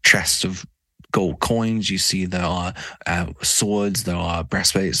like chests of gold coins. You see there are swords. There are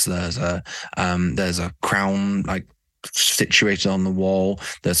breastplates. There's a crown like situated on the wall.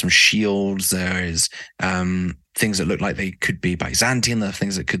 There's some shields. There is things that look like they could be Byzantine. There are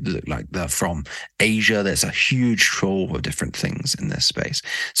things that could look like they're from Asia. There's a huge trove of different things in this space.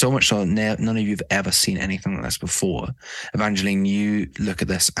 So much so none of you have ever seen anything like this before. Evangeline, you look at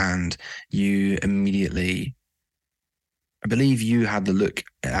this and you immediately, I believe you had the look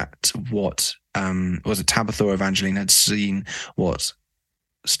at what, was it Tabitha or Evangeline had seen what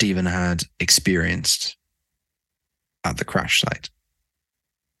Stephen had experienced at the crash site.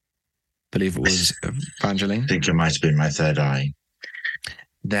 I believe it was Evangeline. I think it might have been my third eye.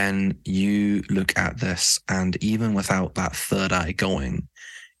 Then you look at this, and even without that third eye going,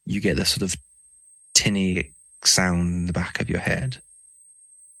 you get this sort of tinny sound in the back of your head.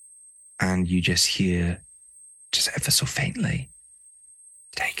 And you just hear, just ever so faintly,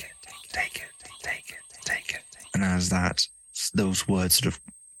 take it, take it, take it, take it. And as those words sort of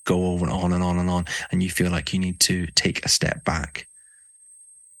go over and on and on and on, and you feel like you need to take a step back,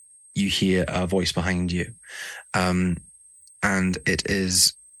 you hear a voice behind you. And it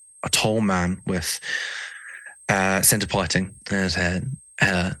is a tall man with center parting in his head.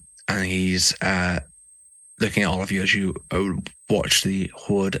 And he's looking at all of you as you watch the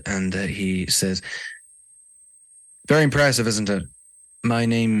horde, and he says, "Very impressive, isn't it? My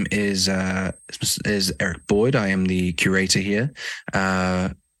name is Eric Boyd. I am the curator here.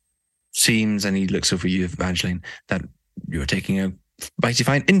 Seems," and he looks over you, Evangeline, "that you're taking a mighty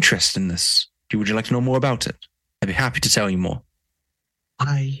fine interest in this. Would you like to know more about it? I'd be happy to tell you more."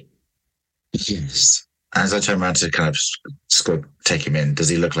 Yes. As I turn around to kind of take him in, does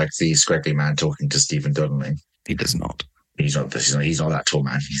he look like the scraggly man talking to Stephen Dudley? He does not. He's not that tall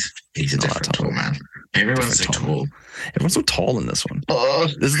man. He's a different tall man. Everyone's so tall. Everyone's so tall in this one.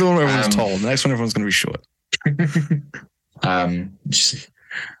 This is the one where everyone's tall. The next one, everyone's going to be short.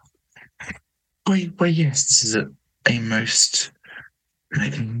 Well, yes, this is a most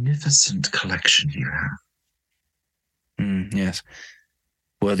magnificent collection you have. Yes.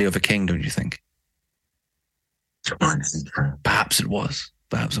 Worthy of a king, don't you think? Perhaps it was.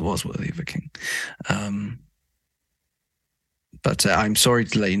 Perhaps it was worthy of a king. But I'm sorry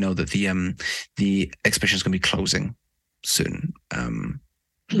to let you know that the exhibition is going to be closing soon.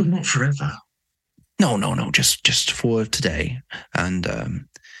 Not forever. No. Just for today. And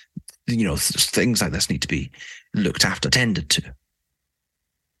things like this need to be looked after, tended to.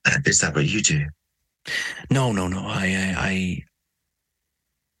 Is that what you do? No.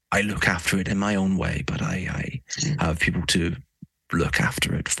 I look after it in my own way, but I have people to look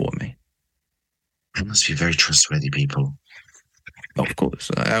after it for me. It must be very trustworthy people. Of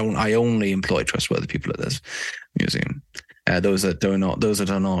course, I only employ trustworthy people at this museum. Those that do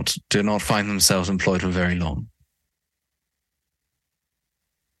not find themselves employed for very long.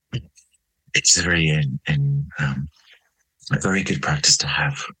 It's a very good practice to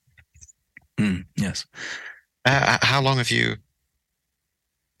have. Yes. How long have you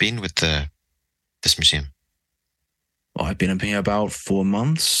been with this museum? Well, I've been here about 4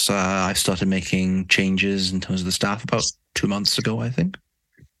 months. I started making changes in terms of the staff about 2 months ago, I think.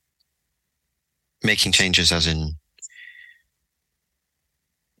 Making changes as in?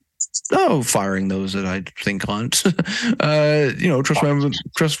 Firing those that I think aren't,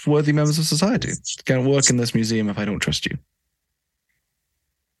 trustworthy members of society. Can't work in this museum if I don't trust you.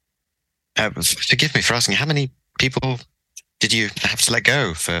 Forgive me for asking, how many people did you have to let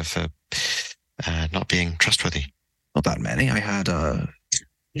go for not being trustworthy? Not that many. I had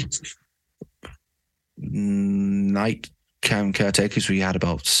night caretakers. We had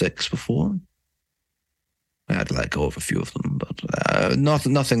about 6 before. I had to let go of a few of them, but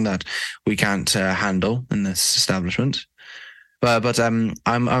nothing that we can't handle in this establishment. But I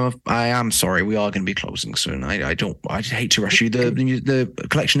am sorry. We are going to be closing soon. I hate to rush you. The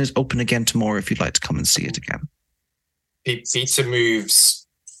collection is open again tomorrow if you'd like to come and see it again. Peter moves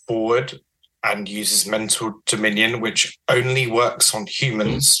forward and uses mental dominion, which only works on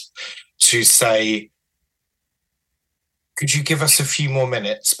humans, to say, "Could you give us a few more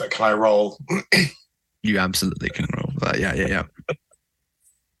minutes? But can I roll?" You absolutely can roll that. Yeah.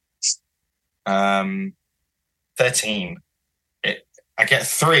 13. I get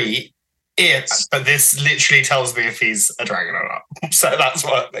 3. But this literally tells me if he's a dragon or not. So that's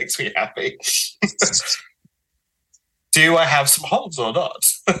what makes me happy. Do I have some holes or not?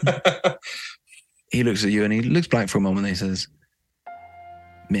 He looks at you and he looks blank for a moment and he says,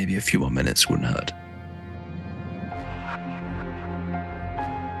 "Maybe a few more minutes wouldn't hurt."